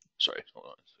tool. Sorry, hold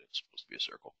on. It's supposed to be a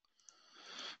circle.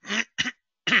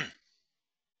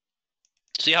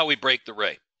 See how we break the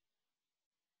ray.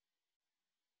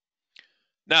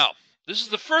 Now, this is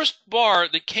the first bar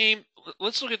that came.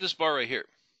 Let's look at this bar right here.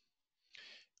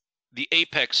 The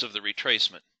apex of the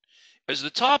retracement is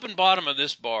the top and bottom of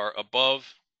this bar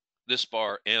above this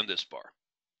bar and this bar.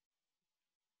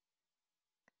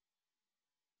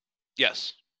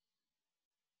 Yes.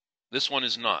 This one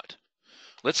is not.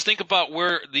 Let's think about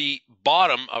where the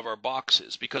bottom of our box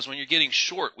is, because when you're getting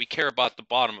short, we care about the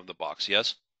bottom of the box,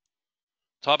 yes?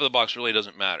 Top of the box really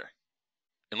doesn't matter,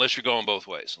 unless you're going both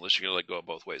ways. Unless you're going to let go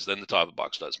both ways, then the top of the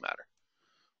box does matter.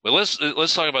 But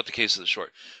let's talk about the case of the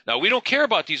short. Now, we don't care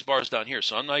about these bars down here,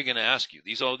 so I'm not going to ask you.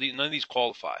 None of these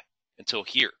qualify until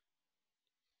here.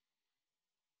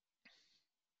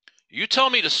 You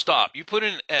tell me to stop. You put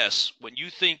in an S when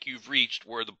you think you've reached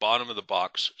where the bottom of the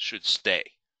box should stay.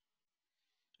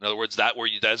 In other words,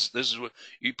 this is what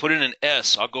you put in an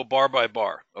S. I'll go bar by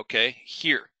bar. Okay,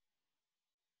 here,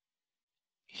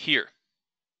 here,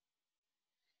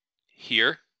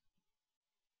 here,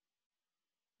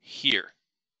 here,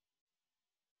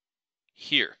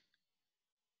 here.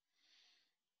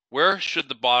 Where should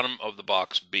the bottom of the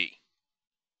box be?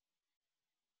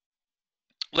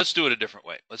 Let's do it a different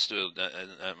way. Let's do it.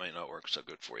 That might not work so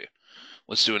good for you.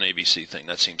 Let's do an ABC thing.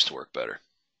 That seems to work better.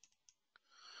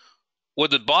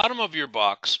 Would the bottom of your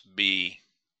box be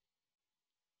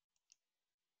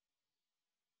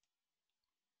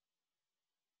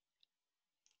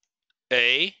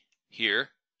A here,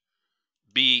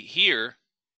 B here,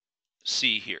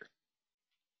 C here?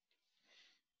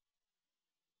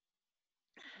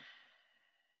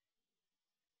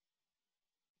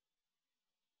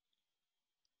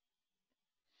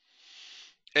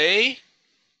 A,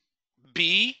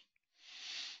 B,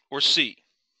 or C?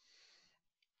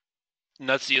 And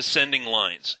that's the ascending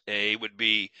lines. A would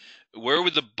be, where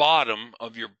would the bottom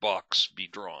of your box be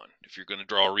drawn if you're going to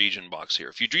draw a region box here?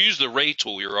 If you use the ray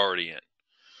tool, you're already in.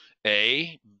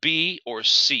 A, B, or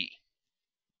C?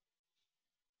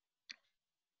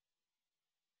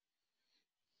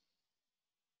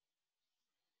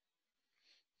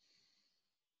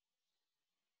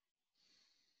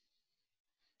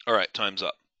 All right, time's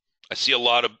up. I see a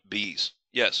lot of B's.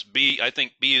 Yes, B. I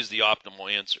think B is the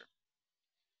optimal answer.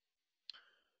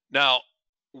 Now,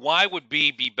 why would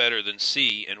B be better than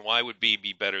C, and why would B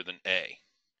be better than A?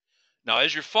 Now,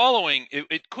 as you're following,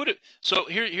 it could. So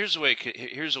here's the way.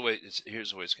 Here's the way it's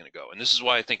going to go, and this is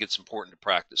why I think it's important to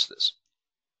practice this.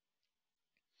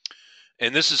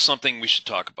 And this is something we should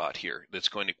talk about here. That's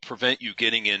going to prevent you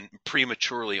getting in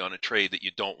prematurely on a trade that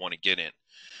you don't want to get in.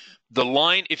 The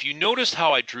line, if you notice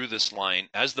how I drew this line,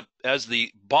 as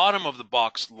the bottom of the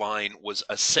box line was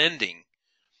ascending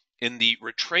in the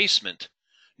retracement,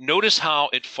 notice how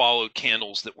it followed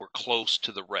candles that were close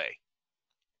to the ray.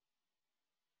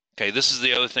 Okay, this is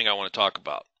the other thing I want to talk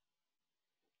about.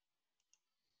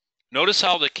 Notice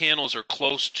how the candles are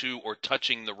close to or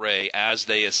touching the ray as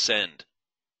they ascend.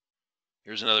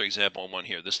 Here's another example of one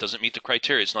here. This doesn't meet the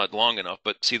criteria. It's not long enough,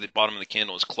 but see the bottom of the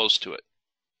candle is close to it.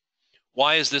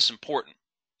 Why is this important?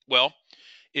 Well,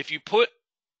 if you put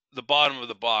the bottom of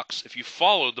the box, if you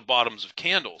follow the bottoms of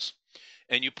candles,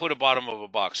 and you put a bottom of a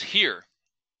box here,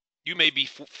 you may be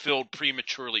filled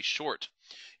prematurely short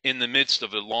in the midst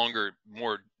of a longer,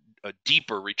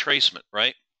 deeper retracement,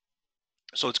 right?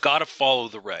 So it's got to follow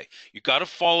the ray. You've got to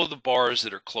follow the bars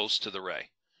that are close to the ray.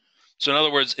 So in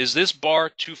other words, is this bar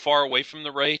too far away from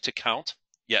the ray to count?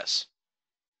 Yes.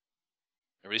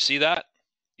 Everybody see that?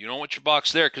 You don't want your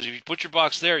box there, because if you put your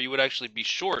box there, you would actually be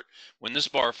short when this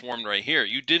bar formed right here.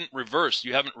 You didn't reverse.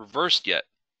 You haven't reversed yet.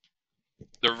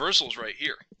 The reversal's right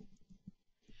here.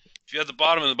 If you had the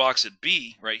bottom of the box at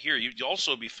B right here, you'd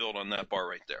also be filled on that bar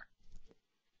right there.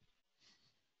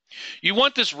 You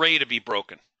want this ray to be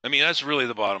broken. I mean, that's really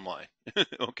the bottom line.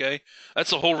 Okay?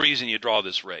 That's the whole reason you draw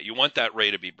this ray. You want that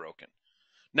ray to be broken.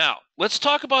 Now, let's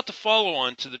talk about the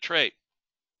follow-on to the trade.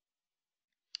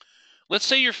 Let's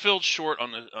say you're filled short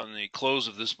on the close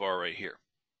of this bar right here.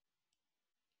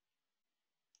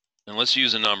 And let's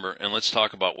use a number, and let's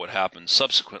talk about what happens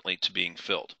subsequently to being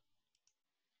filled.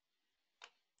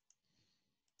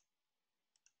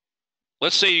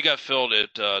 Let's say you got filled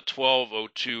at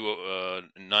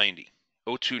 12:02.90,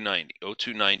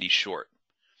 0290 short.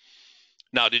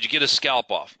 Now, did you get a scalp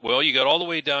off? Well, you got all the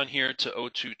way down here to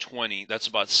 0220. That's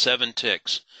about 7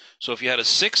 ticks. So if you had a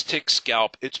 6-tick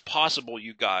scalp, it's possible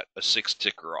you got a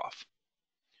 6-ticker off.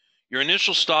 Your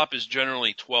initial stop is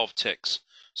generally 12 ticks.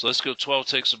 So let's go 12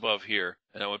 ticks above here,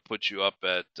 and that would put you up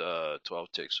at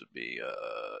 12 ticks would be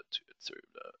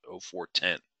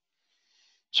 0410.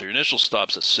 So your initial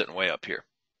stop's sitting way up here.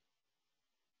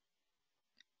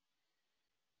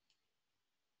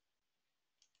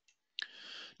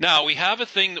 Now, we have a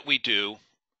thing that we do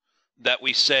that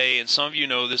we say, and some of you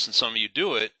know this and some of you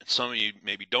do it, and some of you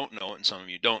maybe don't know it and some of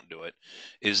you don't do it,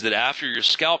 is that after your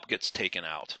scalp gets taken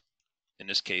out, in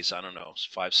this case, I don't know,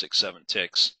 5, 6, 7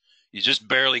 ticks, you just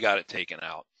barely got it taken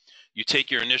out. You take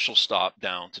your initial stop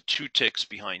down to 2 ticks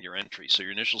behind your entry. So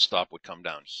your initial stop would come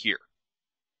down here.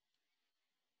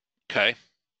 Okay?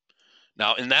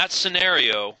 Now, in that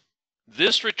scenario,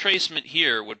 this retracement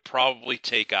here would probably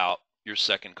take out your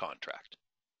second contract.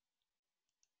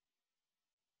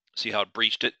 See how it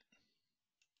breached it?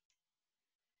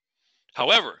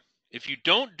 However, if you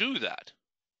don't do that,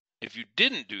 if you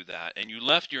didn't do that, and you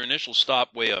left your initial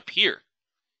stop way up here,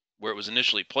 where it was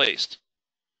initially placed,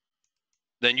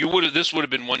 then this would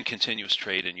have been one continuous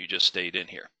trade and you just stayed in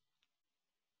here.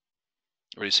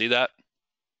 Everybody see that?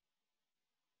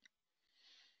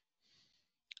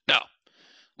 Now,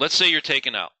 let's say you're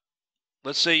taken out.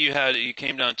 Let's say you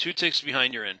came down 2 ticks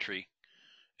behind your entry,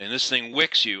 and this thing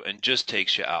wicks you and just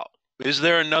takes you out. Is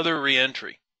there another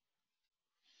re-entry?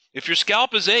 If your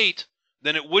scalp is 8,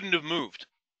 then it wouldn't have moved.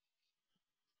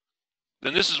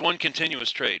 Then this is one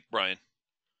continuous trade, Brian.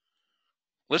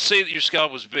 Let's say that your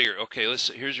scalp was bigger. Okay,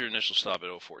 here's your initial stop at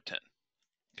 0410.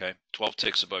 Okay, 12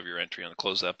 ticks above your entry on the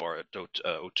close of that bar at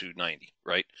 0290,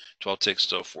 right? 12 ticks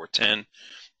to 0410.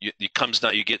 It comes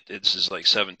down, this is like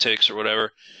 7 ticks or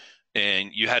whatever,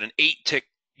 and you had an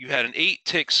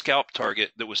 8-tick scalp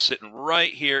target that was sitting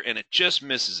right here, and it just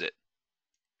misses it.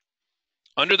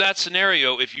 Under that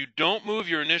scenario, if you don't move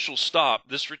your initial stop,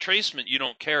 this retracement you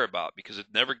don't care about because it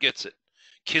never gets it.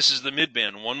 Kisses the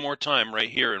midband one more time right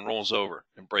here and rolls over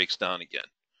and breaks down again.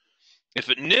 If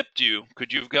it nipped you,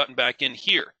 could you have gotten back in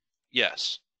here?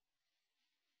 Yes.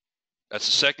 That's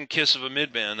the second kiss of a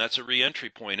midband. That's a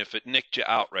re-entry point if it nicked you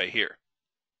out right here.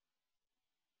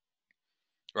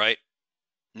 Right?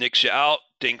 Nicks you out,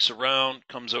 dinks around,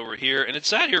 comes over here, and it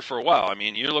sat here for a while. I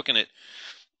mean, you're looking at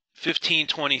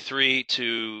 15:23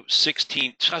 to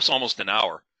 16, that's almost an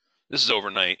hour. This is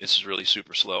overnight. This is really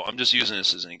super slow. I'm just using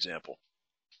this as an example.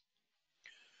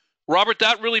 Robert,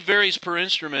 that really varies per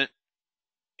instrument.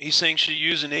 He's saying, should you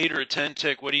use an 8 or a 10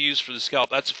 tick? What do you use for the scalp?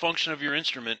 That's a function of your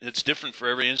instrument. It's different for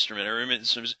every instrument.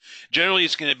 Generally,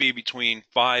 it's going to be between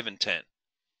 5 and 10.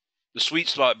 The sweet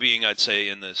spot being, I'd say,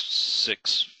 in the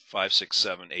 5, 6,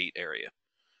 7, 8 area.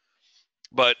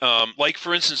 But like,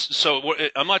 for instance,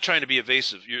 I'm not trying to be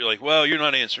evasive. You're like, well, you're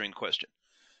not answering the question.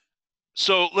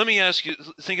 So let me ask you,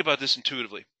 think about this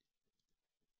intuitively.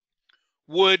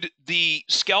 Would the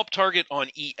scalp target on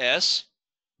ES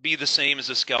be the same as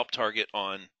the scalp target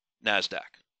on NASDAQ?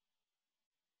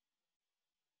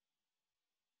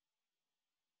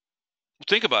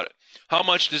 Think about it. How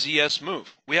much does ES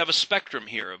move? We have a spectrum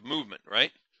here of movement,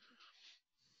 right?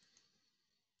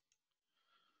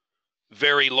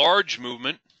 Very large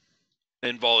movement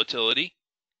and volatility.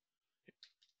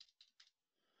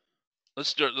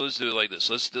 Let's do it like this.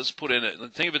 Let's put in it.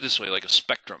 Think of it this way, like a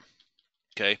spectrum.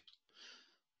 Okay.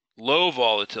 Low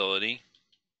volatility,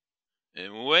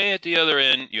 and way at the other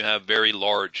end, you have very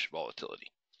large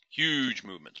volatility. Huge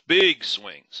movements, big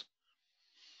swings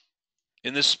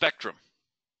in this spectrum,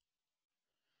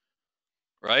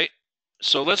 right?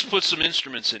 So let's put some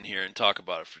instruments in here and talk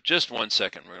about it for just 1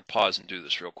 second. We're going to pause and do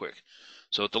this real quick.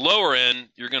 So at the lower end,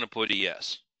 you're going to put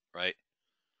ES, right?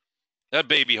 That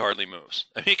baby hardly moves.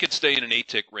 I mean, it could stay in an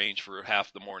 8-tick range for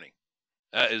half the morning.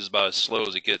 That is about as slow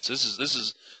as it gets. This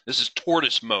is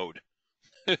tortoise mode,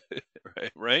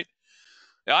 right?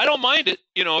 Now, I don't mind it.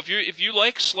 You know, if you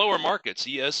like slower markets,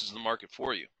 ES is the market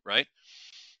for you, right?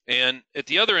 And at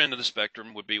the other end of the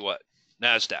spectrum would be what?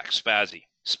 NASDAQ, SPASI,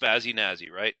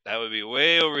 NASI, right? That would be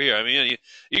way over here. I mean,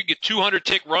 you get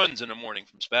 200-tick runs in a morning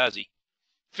from SPASI.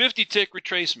 50-tick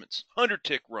retracements,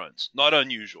 100-tick runs, not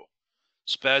unusual.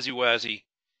 SPASI, WASI,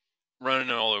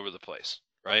 running all over the place,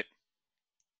 right?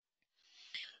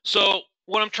 So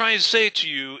what I'm trying to say to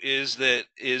you is that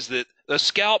a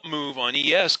scalp move on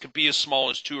ES could be as small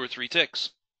as 2 or 3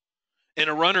 ticks, and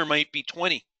a runner might be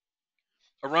 20.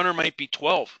 A runner might be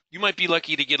 12. You might be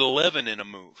lucky to get 11 in a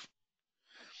move.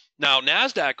 Now,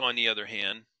 NASDAQ, on the other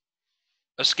hand,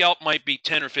 a scalp might be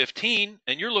 10 or 15,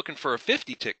 and you're looking for a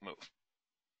 50-tick move.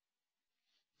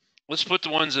 Let's put the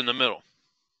ones in the middle.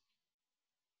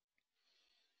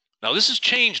 Now, this has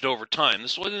changed over time.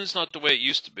 This is not the way it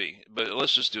used to be, but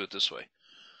let's just do it this way.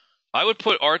 I would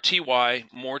put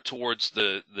RTY more towards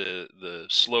the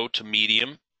slow to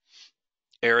medium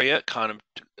area, kind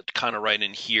of right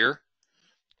in here.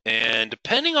 And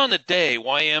depending on the day,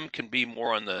 YM can be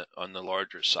more on the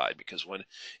larger side, because when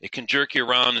it can jerk you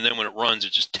around, and then when it runs,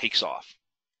 it just takes off.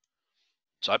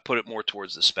 So I put it more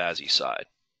towards the spazzy side.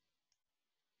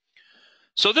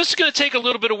 So this is going to take a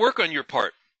little bit of work on your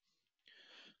part.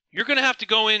 You're going to have to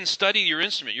go in and study your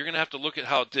instrument. You're going to have to look at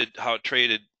how it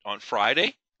traded on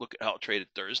Friday, look at how it traded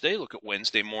Thursday, look at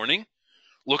Wednesday morning,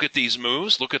 look at these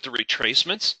moves, look at the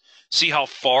retracements, see how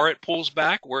far it pulls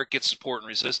back, where it gets support and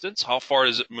resistance, how far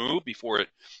does it move before it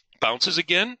bounces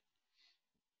again.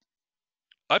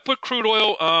 I put crude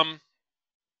oil on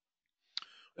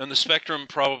the spectrum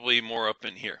probably more up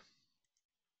in here.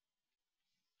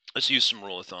 Let's use some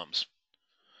rule of thumbs.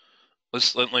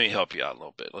 Let me help you out a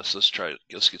little bit. Let's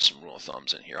get some rule of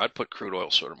thumbs in here. I'd put crude oil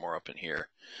sort of more up in here,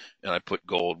 and I'd put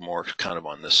gold more kind of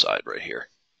on this side right here,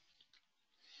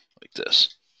 like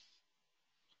this.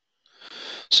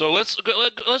 So let's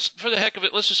for the heck of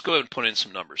it, let's just go ahead and put in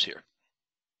some numbers here.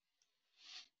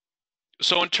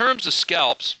 So in terms of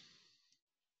scalps,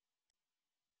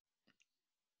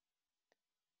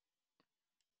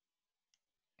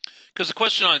 because the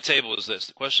question on the table is this.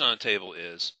 The question on the table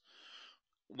is,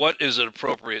 what is an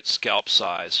appropriate scalp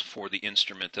size for the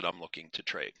instrument that I'm looking to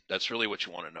trade? That's really what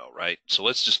you want to know, right? So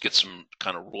let's just get some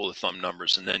kind of rule of thumb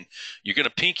numbers, and then you're going to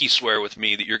pinky swear with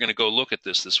me that you're going to go look at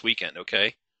this weekend,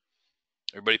 okay?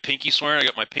 Everybody pinky swearing? I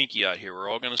got my pinky out here. We're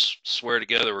all going to swear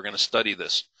together. We're going to study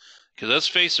this. Because let's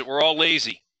face it, we're all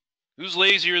lazy. Who's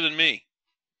lazier than me?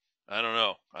 I don't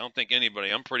know. I don't think anybody.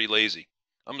 I'm pretty lazy.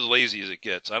 I'm as lazy as it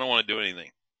gets. I don't want to do anything,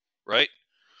 right?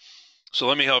 So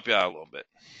let me help you out a little bit.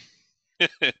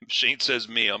 Shane says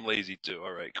me. I'm lazy too.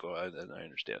 All right, cool. I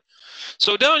understand.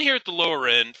 So down here at the lower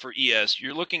end for ES,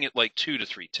 you're looking at like 2 to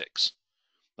 3 ticks.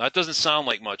 Now, that doesn't sound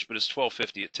like much, but it's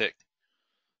 $12.50 a tick.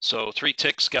 So 3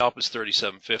 tick scalp is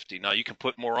 $37.50. Now you can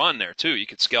put more on there too. You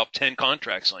could scalp 10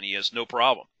 contracts on ES, no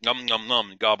problem. Num num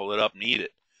num, gobble it up and eat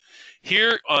it.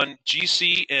 Here on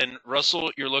GC and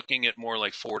Russell, you're looking at more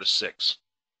like 4 to 6.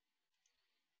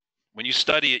 When you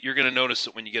study it, you're going to notice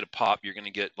that when you get a pop, you're going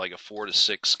to get like a 4 to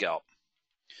 6 scalp.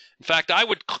 In fact, I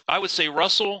would say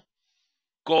Russell,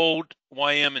 Gold,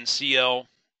 YM, and CL,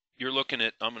 you're looking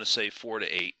at, I'm going to say 4 to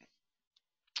 8.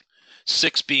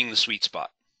 6 being the sweet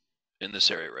spot in this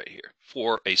area right here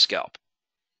for a scalp.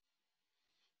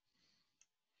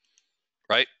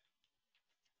 Right?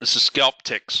 This is scalp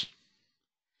ticks.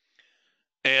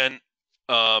 And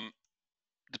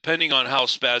depending on how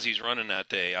spazzy's running that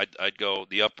day, I'd go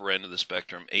the upper end of the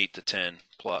spectrum, 8 to 10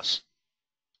 plus.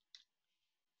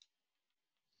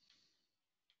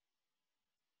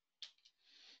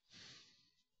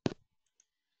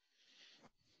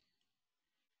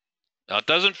 Now, it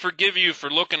doesn't forgive you for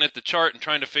looking at the chart and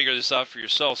trying to figure this out for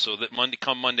yourself, so that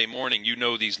come Monday morning, you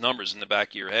know these numbers in the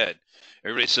back of your head.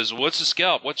 Everybody says, well, what's the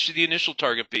scalp? What should the initial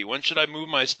target be? When should I move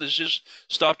let's just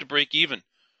stop to break even?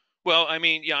 Well, I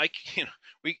mean, yeah,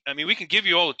 we can give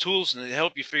you all the tools and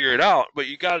help you figure it out, but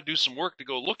you got to do some work to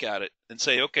go look at it and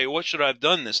say, okay, what should I have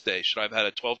done this day? Should I have had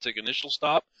a 12-tick initial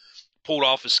stop, pulled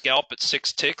off a scalp at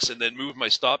 6 ticks, and then moved my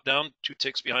stop down 2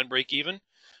 ticks behind break even?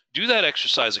 Do that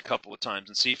exercise a couple of times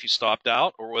and see if you stopped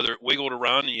out or whether it wiggled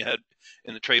around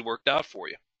and the trade worked out for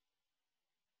you.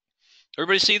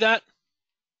 Everybody see that?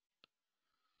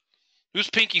 Who's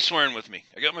pinky swearing with me?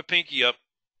 I got my pinky up.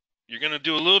 You're going to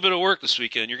do a little bit of work this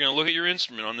weekend. You're going to look at your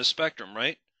instrument on this spectrum,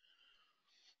 right?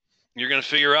 You're going to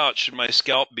figure out, should my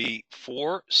scalp be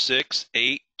 4, 6,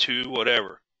 8, 2,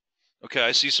 whatever. Okay,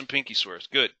 I see some pinky swears.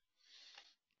 Good.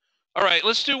 All right,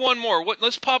 let's do one more.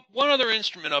 Let's pop one other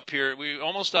instrument up here. We're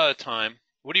almost out of time.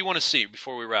 What do you want to see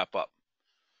before we wrap up?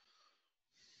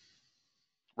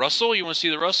 Russell, you want to see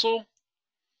the Russell?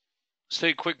 Let's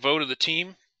take a quick vote of the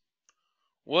team.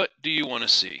 What do you want to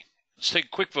see? Let's take a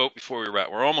quick vote before we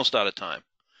wrap. We're almost out of time.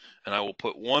 And I will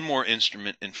put one more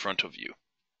instrument in front of you.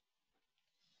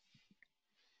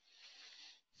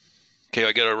 Okay,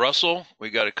 I got a Russell.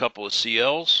 We got a couple of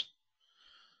CLs.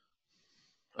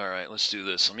 All right, let's do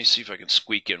this. Let me see if I can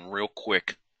squeak in real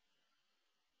quick.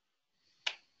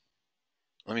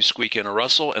 Let me squeak in a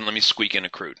Russell and let me squeak in a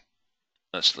crude.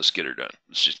 Let's get her done.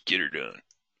 Let's just get her done.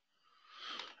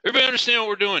 Everybody understand what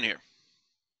we're doing here?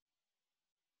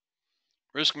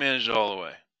 Risk managed all the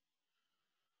way.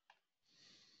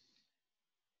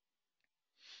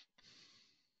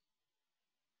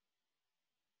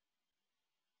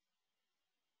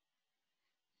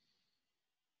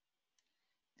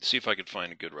 See if I can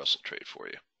find a good Russell trade for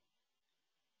you.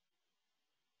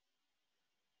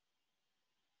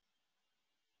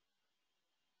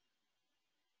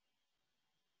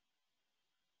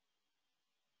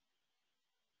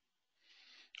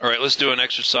 All right, let's do an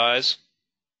exercise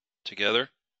together.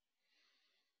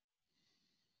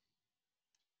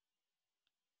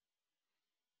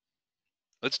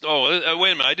 Wait a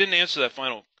minute. I didn't answer that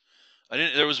final.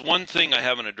 There was one thing I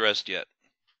haven't addressed yet.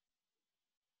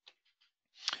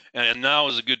 And now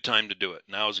is a good time to do it.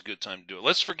 Now is a good time to do it.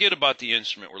 Let's forget about the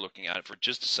instrument we're looking at for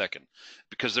just a second,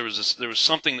 because there was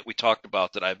something that we talked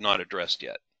about that I have not addressed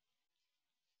yet.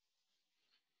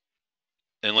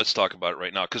 And let's talk about it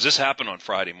right now, because this happened on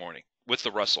Friday morning with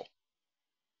the Russell.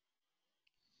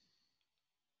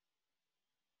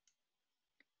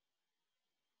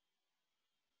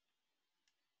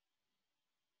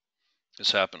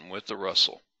 This happened with the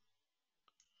Russell.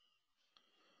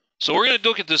 So we're going to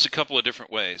look at this a couple of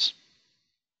different ways.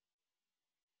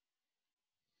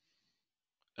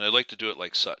 And I'd like to do it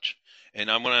like such.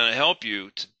 And I'm going to help you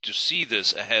to see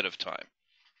this ahead of time.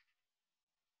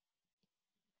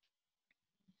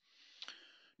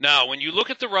 Now, when you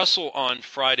look at the Russell on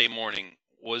Friday morning,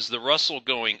 was the Russell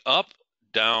going up,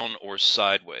 down, or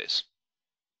sideways?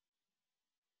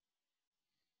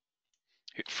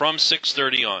 From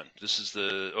 6:30 on, this is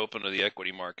the open of the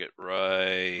equity market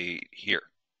right here.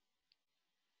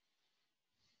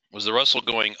 Was the Russell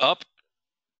going up,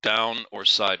 down, or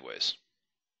sideways?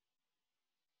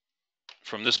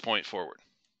 From this point forward,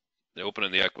 the open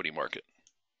of the equity market.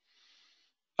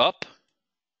 Up,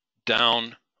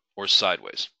 down, or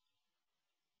sideways?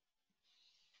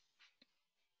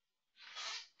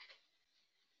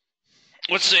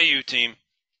 What say you, team?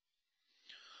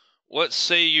 What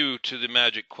say you to the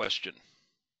magic question?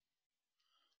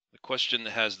 The question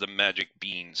that has the magic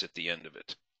beans at the end of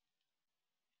it.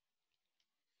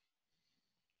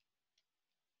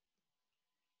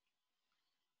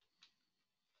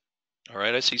 All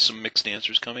right, I see some mixed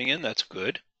answers coming in. That's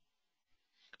good.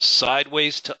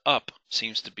 Sideways to up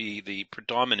seems to be the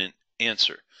predominant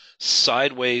answer.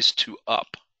 Sideways to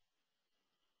up.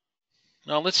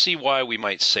 Now let's see why we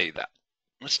might say that.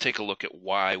 Let's take a look at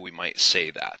why we might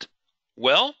say that.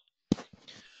 Well,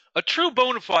 a true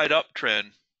bona fide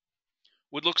uptrend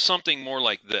would look something more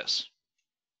like this.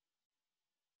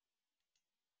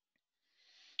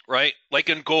 Right? Like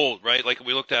in gold, right? Like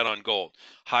we looked at on gold.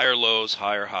 Higher lows,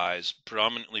 higher highs,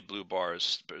 predominantly blue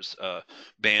bars. There's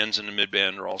bands in the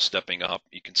mid-band are all stepping up.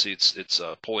 You can see it's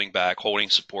pulling back, holding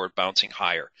support, bouncing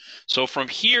higher. So from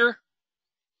here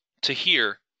to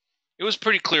here, it was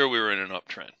pretty clear we were in an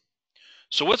uptrend.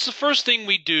 So what's the first thing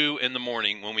we do in the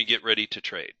morning when we get ready to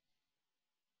trade?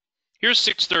 Here's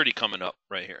 6:30 coming up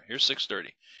right here. Here's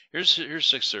 6:30. Here's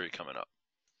 6:30 coming up.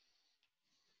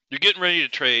 You're getting ready to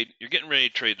trade. You're getting ready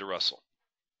to trade the Russell.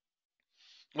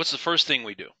 What's the first thing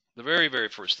we do? The very, very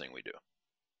first thing we do.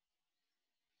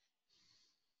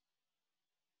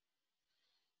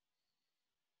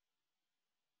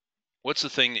 What's the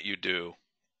thing that you do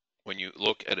when you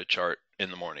look at a chart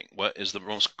in the morning? What is the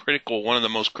most critical, one of the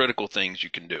most critical things you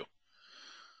can do?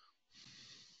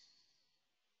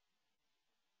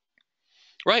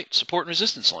 Right, support and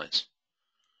resistance lines.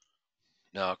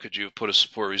 Now, could you put a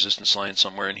support resistance line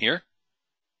somewhere in here?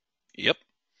 Yep.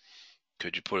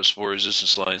 Could you put a support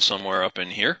resistance line somewhere up in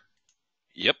here?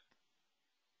 Yep.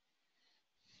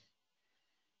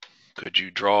 Could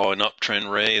you draw an uptrend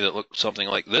ray that looked something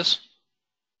like this?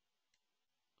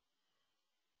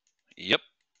 Yep.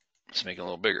 Let's make it a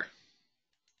little bigger.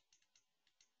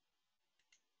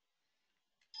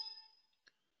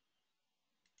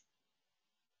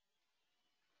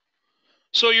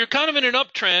 So you're kind of in an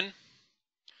uptrend,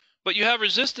 but you have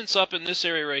resistance up in this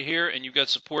area right here, and you've got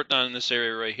support down in this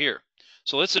area right here.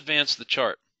 So let's advance the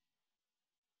chart.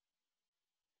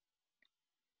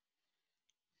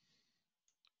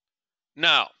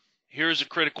 Now, here's a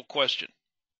critical question.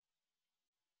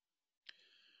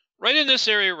 Right in this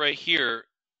area right here,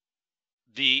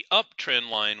 the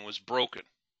uptrend line was broken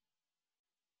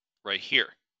right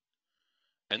here.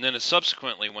 And then it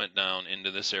subsequently went down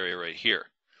into this area right here.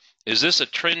 Is this a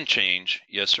trend change,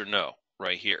 yes or no,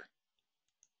 right here?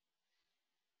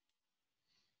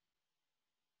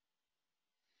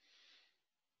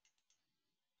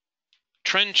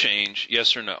 Trend change,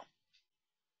 yes or no?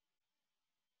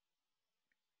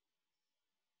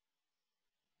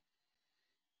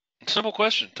 Simple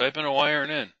question. Type in a Y or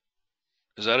an N.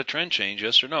 Is that a trend change?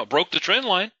 Yes or no? Broke the trend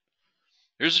line.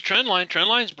 Here's the trend line. Trend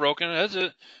line's broken.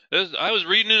 I was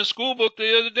reading in a school book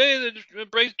the other day that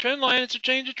it breaks the trend line. It's a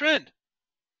change of trend.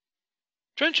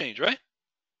 Trend change, right?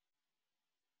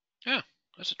 Yeah,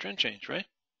 that's a trend change, right?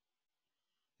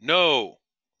 No.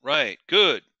 Right.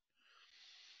 Good.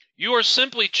 You are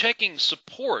simply checking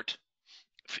support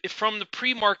from the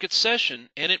pre-market session,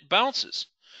 and it bounces.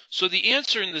 So the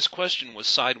answer in this question was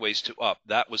sideways to up.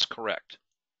 That was correct.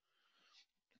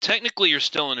 Technically, you're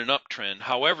still in an uptrend.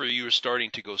 However, you are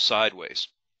starting to go sideways.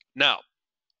 Now,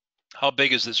 how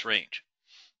big is this range?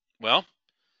 Well,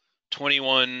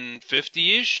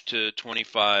 2150-ish to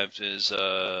 25 is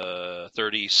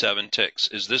 37 ticks.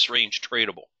 Is this range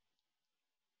tradable?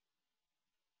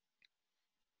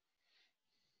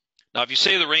 Now, if you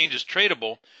say the range is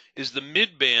tradable, is the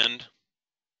mid-band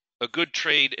a good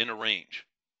trade in a range?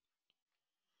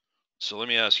 So let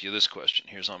me ask you this question.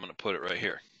 Here's how I'm going to put it right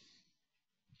here.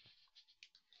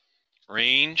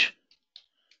 Range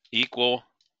equal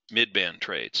mid-band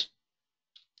trades.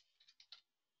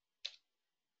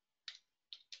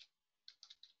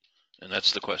 And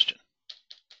that's the question.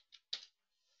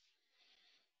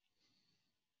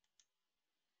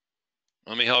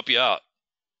 Let me help you out.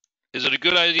 Is it a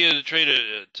good idea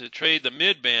to trade the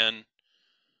mid-band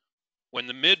when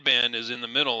the mid-band is in the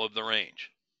middle of the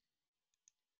range?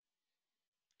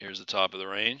 Here's the top of the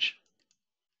range.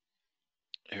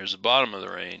 Here's the bottom of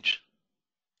the range.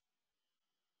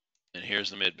 And here's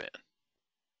the mid-band.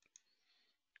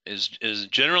 Is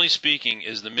generally speaking,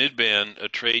 is the mid-band a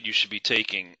trade you should be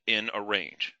taking in a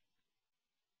range?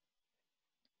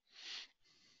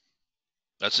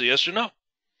 That's a yes or no.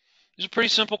 These are pretty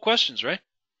simple questions, right?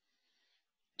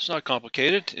 It's not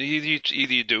complicated. Either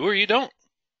you do or you don't.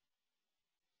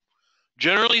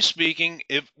 Generally speaking,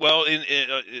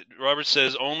 Robert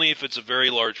says only if it's a very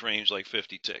large range like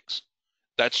 50 ticks.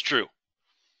 That's true.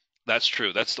 That's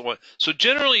true. That's the one. So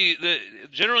generally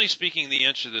speaking, the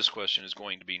answer to this question is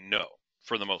going to be no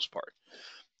for the most part,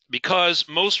 because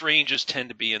most ranges tend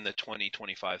to be in the 20,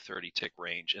 25, 30 tick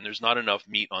range, and there's not enough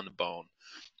meat on the bone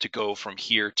to go from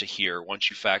here to here. Once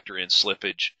you factor in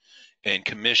slippage and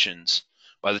commissions,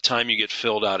 by the time you get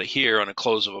filled out of here on a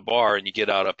close of a bar and you get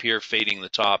out up here fading the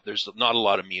top, there's not a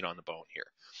lot of meat on the bone here.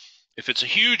 If it's a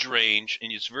huge range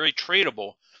and it's very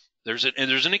tradable, there's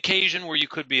an occasion where you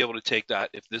could be able to take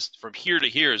that if this from here to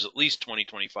here is at least 20,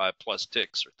 25 plus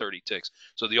ticks or 30 ticks.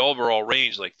 So the overall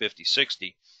range like 50,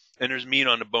 60, and there's meat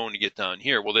on the bone to get down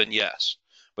here. Well, then yes.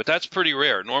 But that's pretty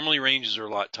rare. Normally ranges are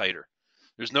a lot tighter.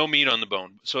 There's no meat on the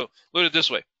bone. So look at it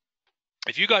this way.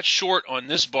 If you got short on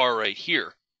this bar right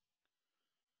here,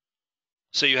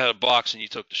 say you had a box and you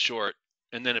took the short,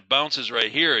 and then it bounces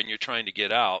right here and you're trying to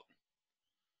get out,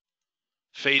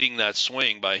 fading that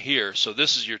swing by here. So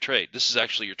this is your trade. This is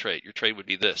actually your trade. Your trade would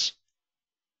be this.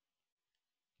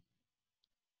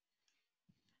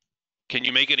 Can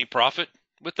you make any profit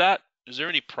with that? Is there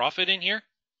any profit in here?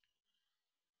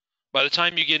 By the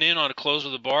time you get in on a close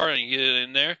of the bar and you get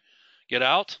in there, get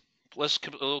out, less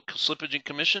a little slippage and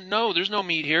commission? No, there's no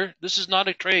meat here. This is not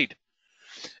a trade.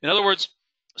 In other words,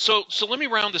 so let me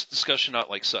round this discussion out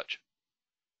like such.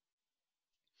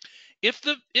 If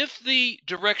the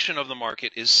direction of the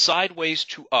market is sideways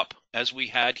to up, as we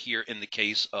had here in the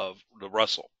case of the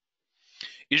Russell,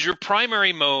 is your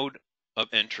primary mode of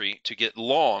entry to get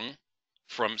long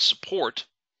from support?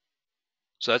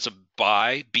 So that's a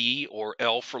buy, B, or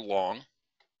L for long.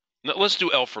 Now, let's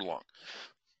do L for long.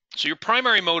 So your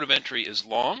primary mode of entry is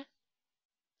long,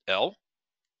 L.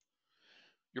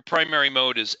 Your primary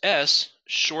mode is S,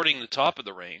 shorting the top of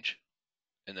the range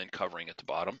and then covering at the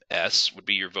bottom. S would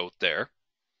be your vote there.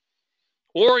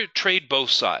 Or you trade both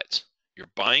sides. You're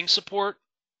buying support,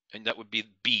 and that would be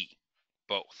B,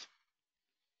 both.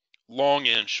 Long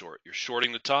and short. You're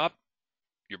shorting the top,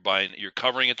 you're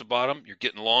covering at the bottom, you're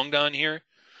getting long down here,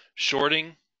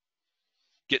 shorting,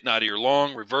 getting out of your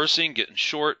long, reversing, getting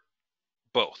short,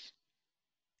 both.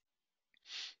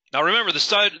 Now remember,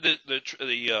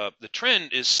 the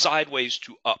trend is sideways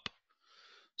to up.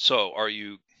 So are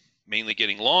you mainly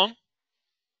getting long,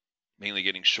 mainly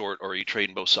getting short, or are you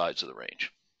trading both sides of the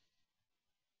range?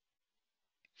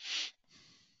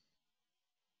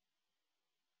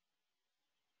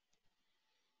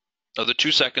 Another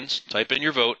 2 seconds. Type in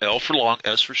your vote. L for long,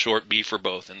 S for short, B for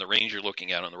both, and the range you're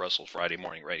looking at on the Russell Friday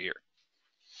morning right here.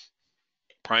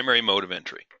 Primary mode of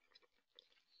entry.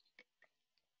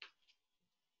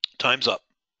 Time's up.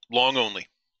 Long only.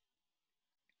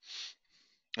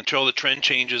 Until the trend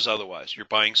changes otherwise. You're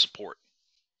buying support.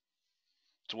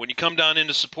 So when you come down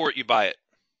into support, you buy it.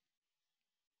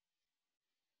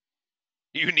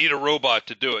 You need a robot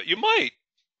to do it. You might.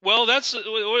 Well, that's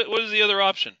what is the other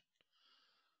option?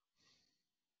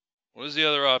 What is the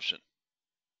other option?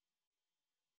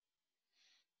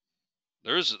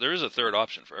 There is a third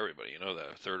option for everybody. You know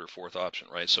that, a third or fourth option,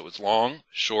 right? So it's long,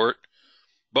 short,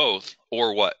 both,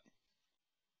 or what?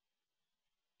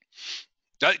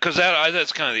 Because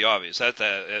that's kind of the obvious.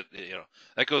 That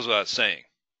goes without saying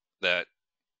that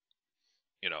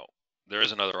there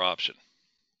is another option.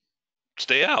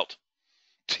 Stay out.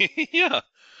 Yeah.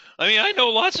 I mean, I know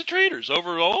lots of traders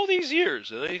over all these years.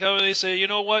 They come and they say, you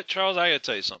know what, Charles, I got to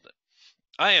tell you something.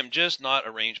 I am just not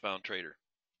a range-bound trader.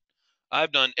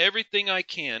 I've done everything I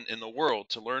can in the world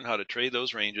to learn how to trade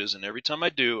those ranges, and every time I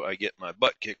do, I get my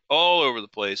butt kicked all over the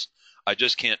place. I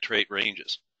just can't trade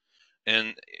ranges.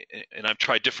 And and I've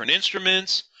tried different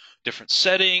instruments, different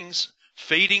settings,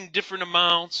 fading different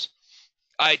amounts.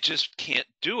 I just can't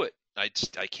do it. I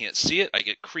can't see it. I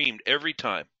get creamed every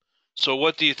time. So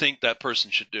what do you think that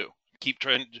person should do? Keep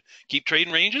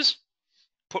trading ranges?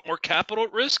 Put more capital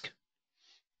at risk?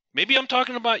 Maybe I'm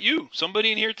talking about you,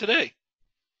 somebody in here today.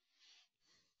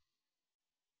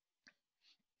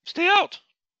 Stay out.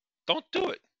 Don't do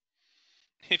it.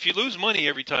 If you lose money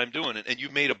every time doing it and you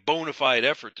made a bona fide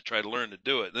effort to try to learn to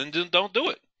do it, then don't do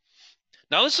it.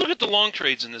 Now let's look at the long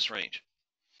trades in this range.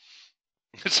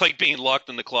 It's like being locked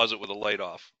in the closet with a light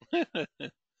off.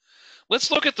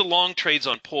 Let's look at the long trades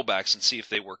on pullbacks and see if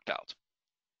they worked out.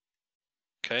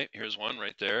 Okay, here's one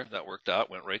right there. That worked out,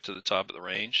 went right to the top of the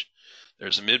range.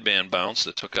 There's a mid-band bounce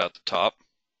that took out the top.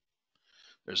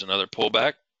 There's another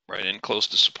pullback right in close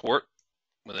to support,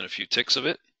 within a few ticks of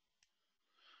it.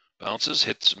 Bounces,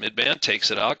 hits mid-band,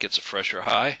 takes it out, gets a fresher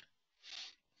high.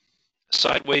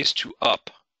 Sideways to up.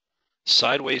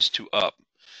 Sideways to up.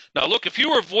 Now look, if you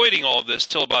were avoiding all of this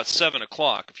till about 7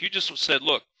 o'clock, if you just said,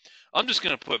 look, I'm just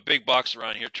going to put a big box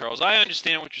around here, Charles. I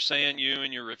understand what you're saying, you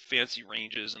and your fancy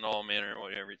ranges and all manner,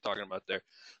 whatever you're talking about there.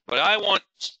 But I want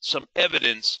some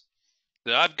evidence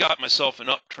that I've got myself an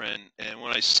uptrend, and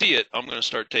when I see it, I'm going to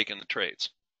start taking the trades.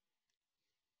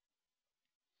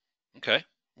 Okay,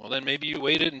 well then maybe you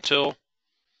waited until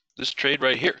this trade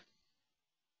right here.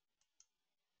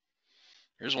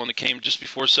 Here's one that came just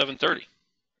before 7:30.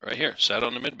 Right here, sat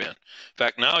on the mid-band. In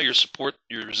fact, now your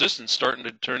resistance starting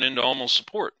to turn into almost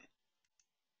support.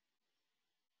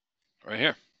 Right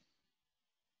here.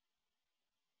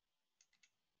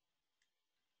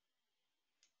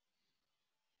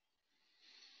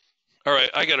 All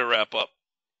right, I got to wrap up.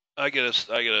 I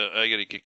gotta get